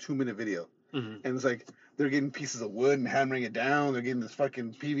 2-minute video. Mm-hmm. And it's like they're getting pieces of wood and hammering it down. They're getting this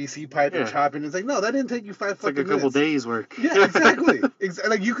fucking PVC pipe and Yeah. chopping. It's like, no, that didn't take you 5 It's like fucking a couple minutes. days work. Yeah, exactly.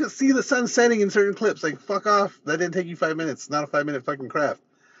 Like, you could see the sun setting in certain clips. Like, fuck off. That didn't take you 5 minutes. It's not a 5-minute fucking craft.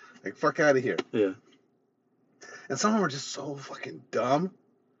 Like, fuck out of here. Yeah. And some of them are just so fucking dumb.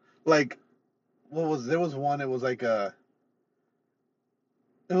 Like, there was one, it was like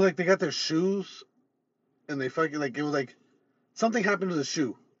they got their shoes, and they fucking, like, it was like, something happened to the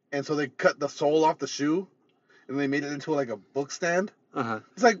shoe. And so they cut the sole off the shoe, and they made it into like a book stand. Uh-huh.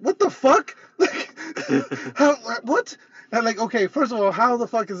 It's like, what the fuck? Like, how, what? And like, okay, first of all, how the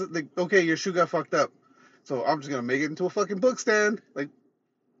fuck is it? Like, okay, your shoe got fucked up, so I'm just gonna make it into a fucking book stand. Like,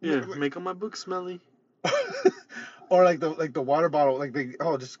 Yeah, make all my books smelly. or like the water bottle, like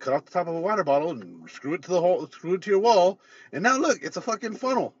just cut off the top of a water bottle and screw it to the hole, screw it to your wall, and now look, it's a fucking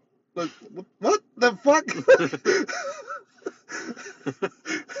funnel. Like, what the fuck?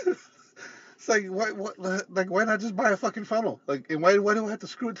 It's like, why not just buy a fucking funnel? Like, and why do I have to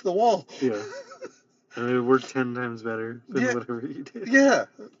screw it to the wall? Yeah. And it would work 10 times better than Yeah. whatever you did. Yeah.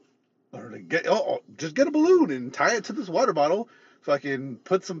 Or like just get a balloon and tie it to this water bottle. Fucking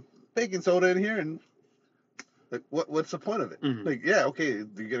put some baking soda in here, and like, what's the point of it? Mhm. Like, yeah, okay, you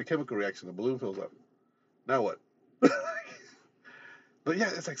get a chemical reaction, the balloon fills up. Now what? But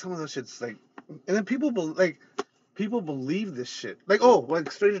yeah, it's like some of those shits, like, and then people believe this shit. Like,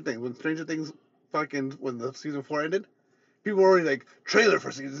 like Stranger Things. When Stranger Things when the season 4 ended, people were already like, trailer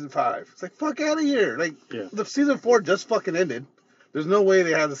for season 5. It's like, fuck out of here. Like, Yeah. the season 4 just fucking ended. There's no way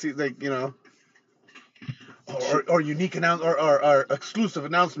they had to see, like, or unique or exclusive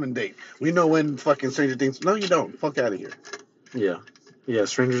announcement date. We know when fucking Stranger Things. No, you don't. Fuck out of here. Yeah. Yeah,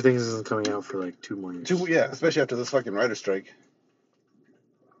 Stranger Things isn't coming out for like 2 more years. Yeah, especially after this fucking writer strike.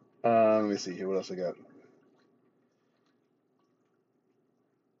 Let me see here. What else I got?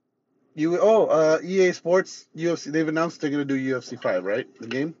 EA Sports, UFC. They've announced they're gonna do UFC 5, right? The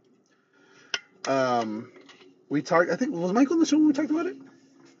game. We talked. I think, was Michael on the show when we talked about it?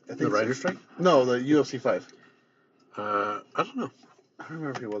 I think The writer's strike? No, the UFC 5. I don't know. I don't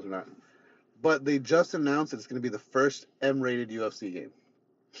remember if it was or not. But they just announced that it's gonna be the first M-rated UFC game.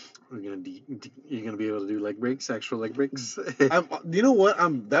 We're gonna you're gonna be able to do leg breaks, actual leg breaks. You know what?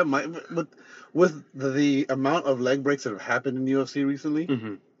 That might with the amount of leg breaks that have happened in UFC recently,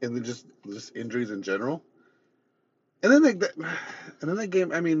 Mhm. and then just injuries in general. And then that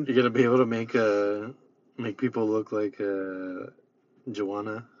game. I mean, You're gonna be able to make people look like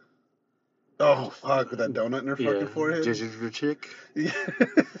Joanna. oh fuck, with that donut in her fucking forehead. Ginger chick. Yeah.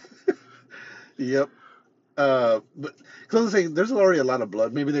 Yep. But because I was saying, there's already a lot of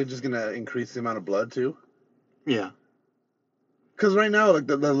blood. Maybe they're just gonna increase the amount of blood too. Yeah. Because right now, like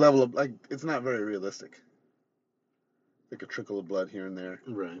the level of, like, it's not very realistic. Like a trickle of blood here and there.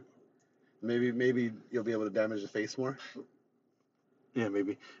 Right. Maybe you'll be able to damage the face more. Yeah,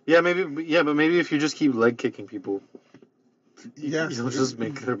 maybe. Yeah, maybe. Yeah, but maybe if you just keep leg kicking people, Yeah, you'll just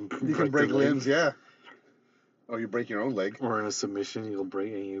make them. You can break their leg. limbs. Yeah. or you break your own leg. Or in a submission, you'll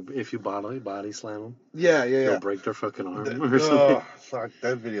break, and if you body slam them, Yeah, yeah, you'll yeah. break their fucking arm or something. Oh, fuck,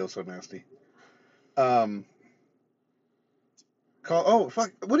 that video's so nasty. Fuck.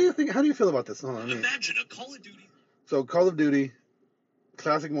 What do you think? How do you feel about this? Hold on, Imagine a Call of Duty. So, Call of Duty,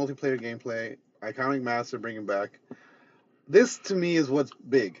 classic multiplayer gameplay, iconic maps they're bringing back. This, to me, is what's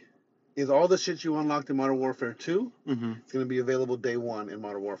big. Is all the shit you unlocked in Modern Warfare 2, Mm-hmm. it's going to be available day one in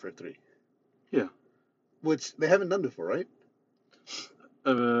Modern Warfare 3. Yeah. Which they haven't done before, right?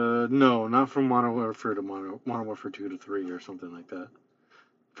 No, not from Modern Warfare to Modern Warfare 2 to 3 or something like that.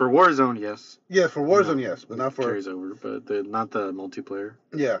 For Warzone, yes. Yeah, for Warzone, No, yes, but not for... carries over, but not the multiplayer.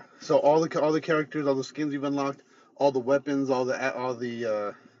 Yeah, so all the characters, all the skins you've unlocked, all the weapons, all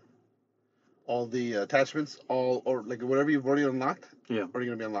the attachments, or like whatever you've already unlocked, Yeah. already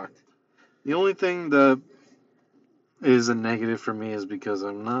going to be unlocked. The only thing that is a negative for me is because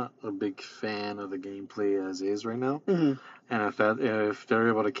I'm not a big fan of the gameplay as is right now. Mm-hmm. And if they're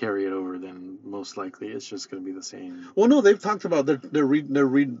able to carry it over, then most likely it's just going to be the same. Well, no, they've talked about they're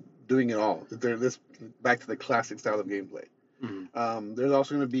redoing it all. They're this back to the classic style of gameplay. Mm-hmm. There's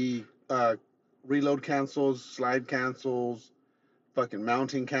also going to be reload cancels, slide cancels, fucking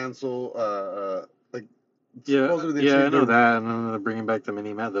mounting cancel. Yeah, supposedly I know that, and then they're bringing back the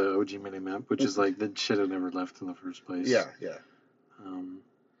mini-map, the OG mini-map, which is like the shit I never left in the first place. Yeah.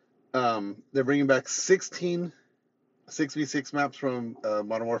 They're bringing back 16 6v6 maps from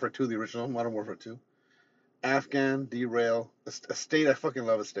Modern Warfare 2, the original Modern Warfare 2. Afghan, Derail, Estate. I fucking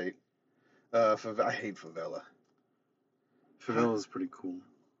love Estate. I hate Favela. Favela is pretty cool.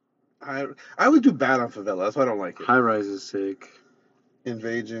 I would do bad on Favela. That's why I don't like it. High Rise is sick.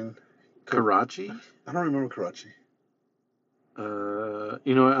 Invasion. Karachi? I don't remember Karachi.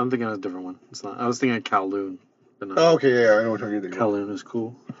 You know what? I'm thinking of a different one. It's not. I was thinking of Kowloon. But no. Oh, okay, yeah, I know what you're thinking. Kowloon is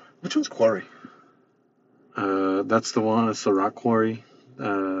cool. Which one's Quarry? That's the one. It's the rock quarry.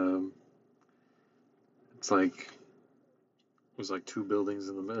 It's like there's like two buildings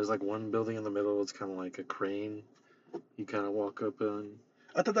in the middle. There's like one building in the middle. It's kind of like a crane. You kind of walk up on.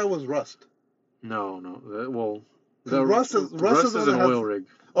 I thought that was Rust. No. Rust is an oil rig.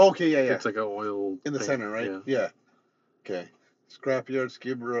 Oh, okay, yeah. It's like an oil in the thing. center, right? Yeah. Okay. Scrapyard,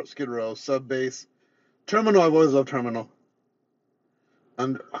 Skid Row, Sub Base, Terminal. I've always loved Terminal.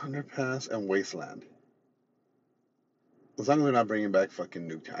 Underpass and Wasteland. As long as they're not bringing back fucking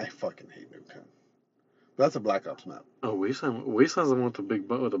Nuketown. I fucking hate Nuketown. But that's a Black Ops map. Oh, Wasteland. Wasteland's the one with the big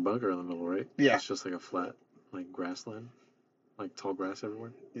with a bunker in the middle, right? Yeah. It's just like a flat, like grassland, like tall grass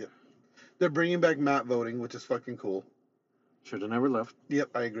everywhere. Yeah. They're bringing back map voting, which is fucking cool. Should have never left. Yep,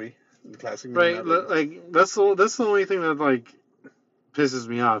 I agree. The classic. Right, like that's the only thing that like pisses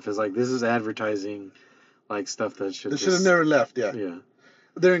me off is like this is advertising, like stuff that should have never left. Yeah. Yeah.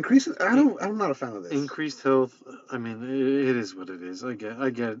 They're increasing. I'm not a fan of this. Increased health. I mean, it is what it is.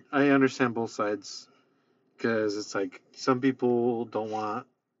 I understand both sides, because it's like some people don't want,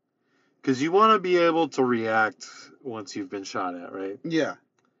 because you want to be able to react once you've been shot at, right? Yeah.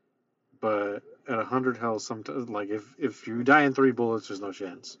 But at 100 health, sometimes like if you die in 3 bullets, there's no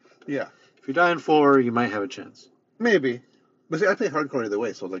chance. Yeah. If you die in 4, you might have a chance. Maybe. But see, I play hardcore either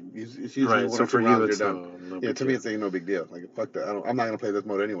way, so like it's usually right. one So or for two you, rounds it's you're done. no Yeah, to me it's no big deal. Like fuck that. I'm not gonna play this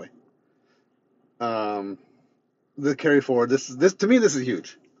mode anyway. The carry forward. This to me this is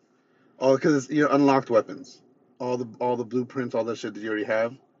huge. All because you unlocked weapons, all the blueprints, all the shit that you already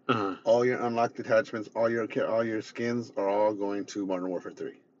have, all your unlocked attachments, all your skins are all going to Modern Warfare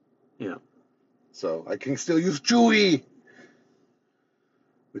 3. Yeah. So I can still use Chewie,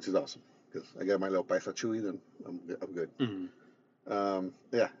 which is awesome because I got my little Paisa Chewie. Then I'm good. Mm-hmm.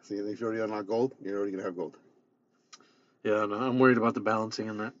 Yeah. See, if you already unlock gold, you're already gonna have gold. Yeah, no, I'm worried about the balancing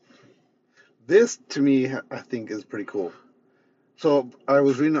in that. This to me, I think, is pretty cool. So I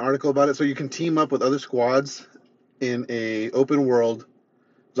was reading an article about it. So you can team up with other squads in a open world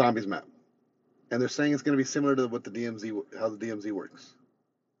zombies map, and they're saying it's going to be similar to what how the DMZ works.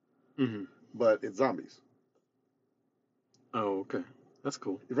 Mm-hmm. But it's zombies. Oh, okay, that's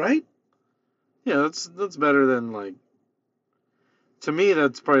cool. Right? Yeah, that's better than like. To me,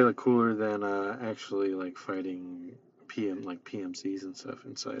 that's probably like cooler than actually like fighting PMCs and stuff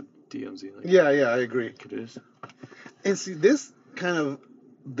inside DMZ. Like, yeah, I agree. Like it is. And see, this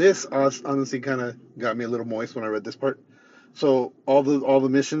honestly kind of got me a little moist when I read this part. So all the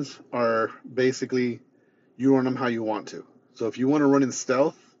missions are basically you run them how you want to. So if you want to run in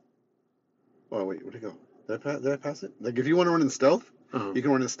stealth, oh wait, where'd it go? Did I pass it? Like if you want to run in stealth, you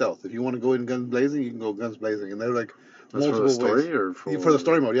can run in stealth. If you want to go in guns blazing, you can go guns blazing. And they're like that's multiple for the story ways. or for the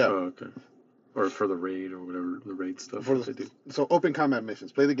story mode, yeah. Oh, okay. Or for the raid or whatever the raid stuff they do. So open combat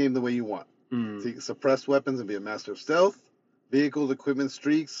missions. Play the game the way you want. So you can suppress weapons and be a master of stealth, vehicles, equipment,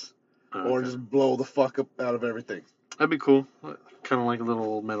 streaks, or Okay. just blow the fuck up out of everything. That'd be cool. Kind of like a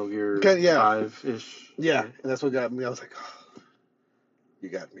little Metal Gear Yeah. 5-ish. Yeah, and that's what got me. I was like, oh, you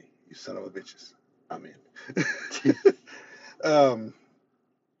got me, you son of a bitches. I'm in.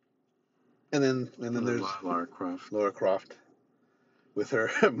 And then there's Lara Croft. Lara Croft with her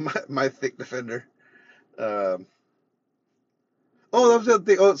my thick defender. Oh, that was the other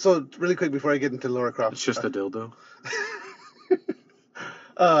thing. Oh, so really quick before I get into Lara Croft, It's just a dildo.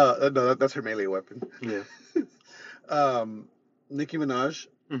 no, that's her melee weapon. Yeah. Nicki Minaj.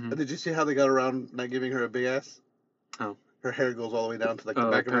 Mhm. Did you see how they got around not giving her a big ass? How? Her hair goes all the way down to like the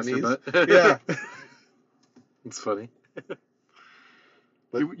Oh, back of her past her knees. butt? Yeah. It's funny. But-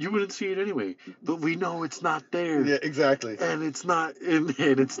 you wouldn't see it anyway. But we know it's not there. Yeah, exactly. And it's not and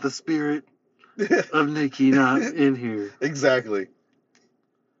it's the spirit of Nikki not in here. Exactly.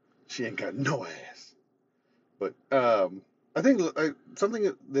 She ain't got no ass. But I think something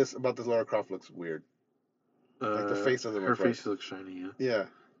about this Lara Croft looks weird. Like the face doesn't her look right. face looks shiny, yeah. Yeah.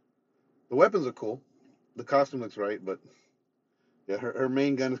 The weapons are cool. The costume looks right, but yeah, her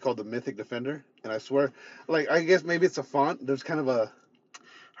main gun is called the Mythic Defender, and I swear, like I guess maybe it's a font. There's kind of a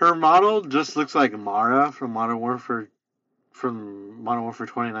Her model just looks like Mara from Modern Warfare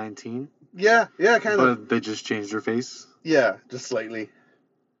 2019. yeah, kind of. But they just changed her face. Yeah, just slightly.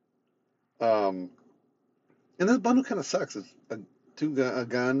 And this bundle kind of sucks. It's a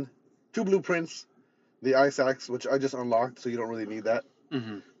gun, 2 blueprints, the ice axe, which I just unlocked, so you don't really need that.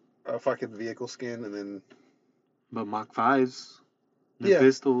 Mm-hmm. A fucking vehicle skin, and then But Mach 5s, new Yeah.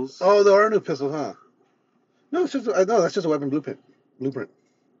 pistols. oh, there are new pistols, huh? No, it's just that's just a weapon blueprint.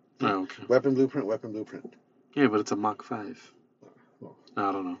 Oh, okay. Weapon blueprint. Yeah, but it's a Mach 5. Well.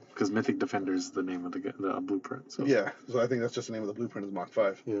 I don't know, because Mythic Defender is the name of the blueprint. So. Yeah, so I think that's just the name of the blueprint is Mach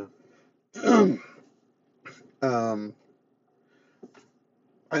 5. Yeah.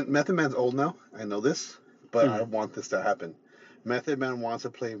 Method Man's old now. I know this, but Mhm. I want this to happen. Method Man wants to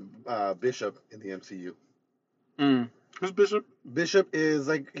play Bishop in the MCU. Who's Bishop? Bishop is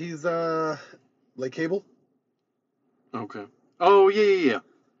like he's like Cable, Okay. Oh, yeah.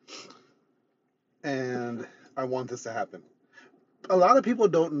 and I want this to happen. A lot of people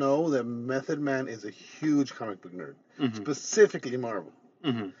don't know that Method Man is a huge comic book nerd, Mm-hmm. specifically Marvel.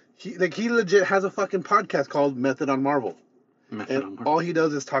 Mm-hmm. He legit has a fucking podcast called Method on Marvel. Method And all he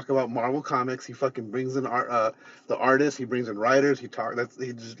does is talk about Marvel comics. He fucking brings in the artists. He brings in writers. He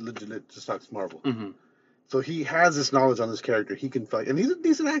just legit just talks Marvel. Mm-hmm. So he has this knowledge on this character. He can fight, and he's a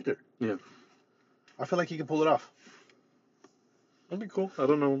decent actor. Yeah. I feel like he can pull it off. That'd be cool. I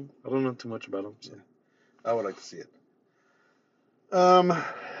don't know too much about him. So. I would like to see it. The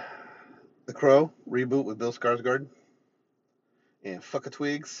Crow reboot with Bill Skarsgård and Fucka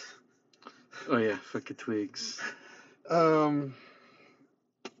Twigs. Oh yeah, fucking Twigs. Lionsgate.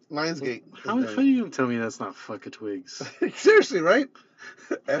 How are you gonna tell me that's not fucking Twigs? Seriously, right?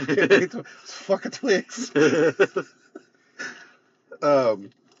 It's Fucka Twigs. But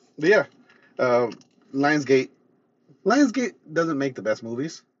yeah, Lionsgate. Lionsgate doesn't make the best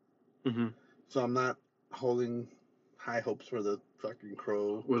movies, Mm-hmm. so I'm not holding high hopes for the fucking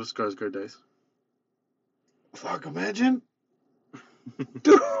Crow. What if Skarsgård dies? Fuck, imagine,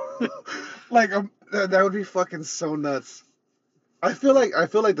 dude. Like, that would be fucking so nuts. I feel like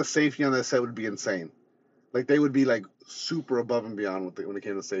the safety on that set would be insane. Like they would be like super above and beyond when it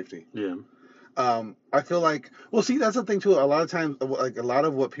came to safety. Yeah. I feel like, well, see, that's the thing too. A lot of times, like a lot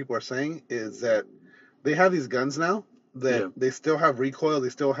of what people are saying is that they have these guns now that they still have recoil. They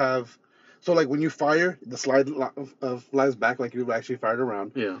still have, so like when you fire, the slide flies back like you actually fired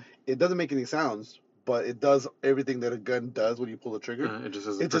around. Yeah. It doesn't make any sounds, but it does everything that a gun does when you pull the trigger. It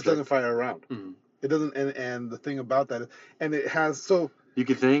just doesn't fire around. Mm-hmm. It doesn't, and the thing about that, and it has so. You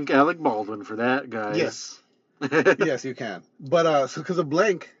can thank Alec Baldwin for that, guys. Yes. Yes, you can. But so because of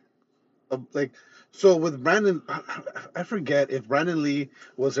blank, so with Brandon, I forget if Brandon Lee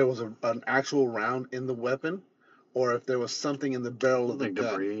there was an actual round in the weapon, or if there was something in the barrel of the Like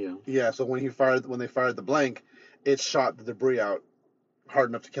gun. debris, yeah. Yeah. So when they fired the blank, it shot the debris out hard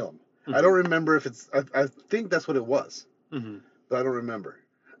enough to kill him. Mm-hmm. I don't remember if it's. I think that's what it was, Mm-hmm. but I don't remember.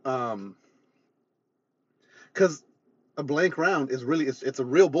 Because a blank round is really it's a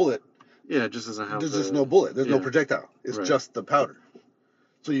real bullet. Yeah, it just doesn't have. There's just no bullet. There's no projectile. It's Right. just the powder.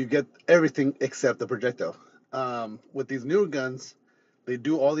 So you get everything except the projectile. With these newer guns, they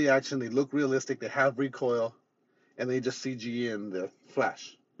do all the action. They look realistic. They have recoil, and they just CG in the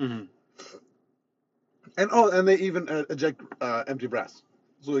flash. Mm-hmm. And they even eject empty brass.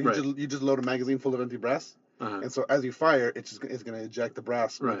 So Right. you just load a magazine full of empty brass, and so as you fire, it's going to eject the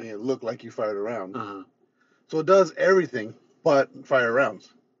brass, Right. making it look like you fired a round. Uh-huh. So it does everything but fire rounds.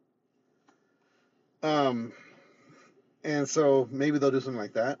 And so maybe they'll do something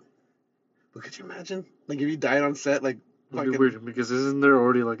like that. But could you imagine, like, if you died on set, like, It'd be weird because isn't there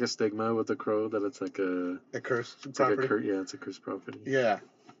already like a stigma with the crow that it's like a cursed property? property? It's a cursed property. Yeah,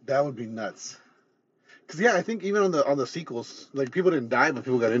 that would be nuts. Because I think even on the sequels, like, people didn't die, but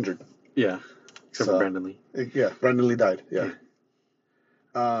people got injured. Yeah, except for Brandon Lee. Yeah, Brandon Lee died. Yeah.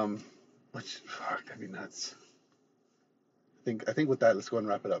 Which, fuck, that'd be nuts. I think with that, let's go and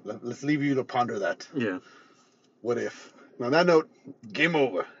wrap it up. Let's leave you to ponder that. Yeah. What if? On that note, game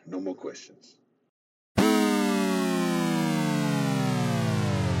over. No more questions.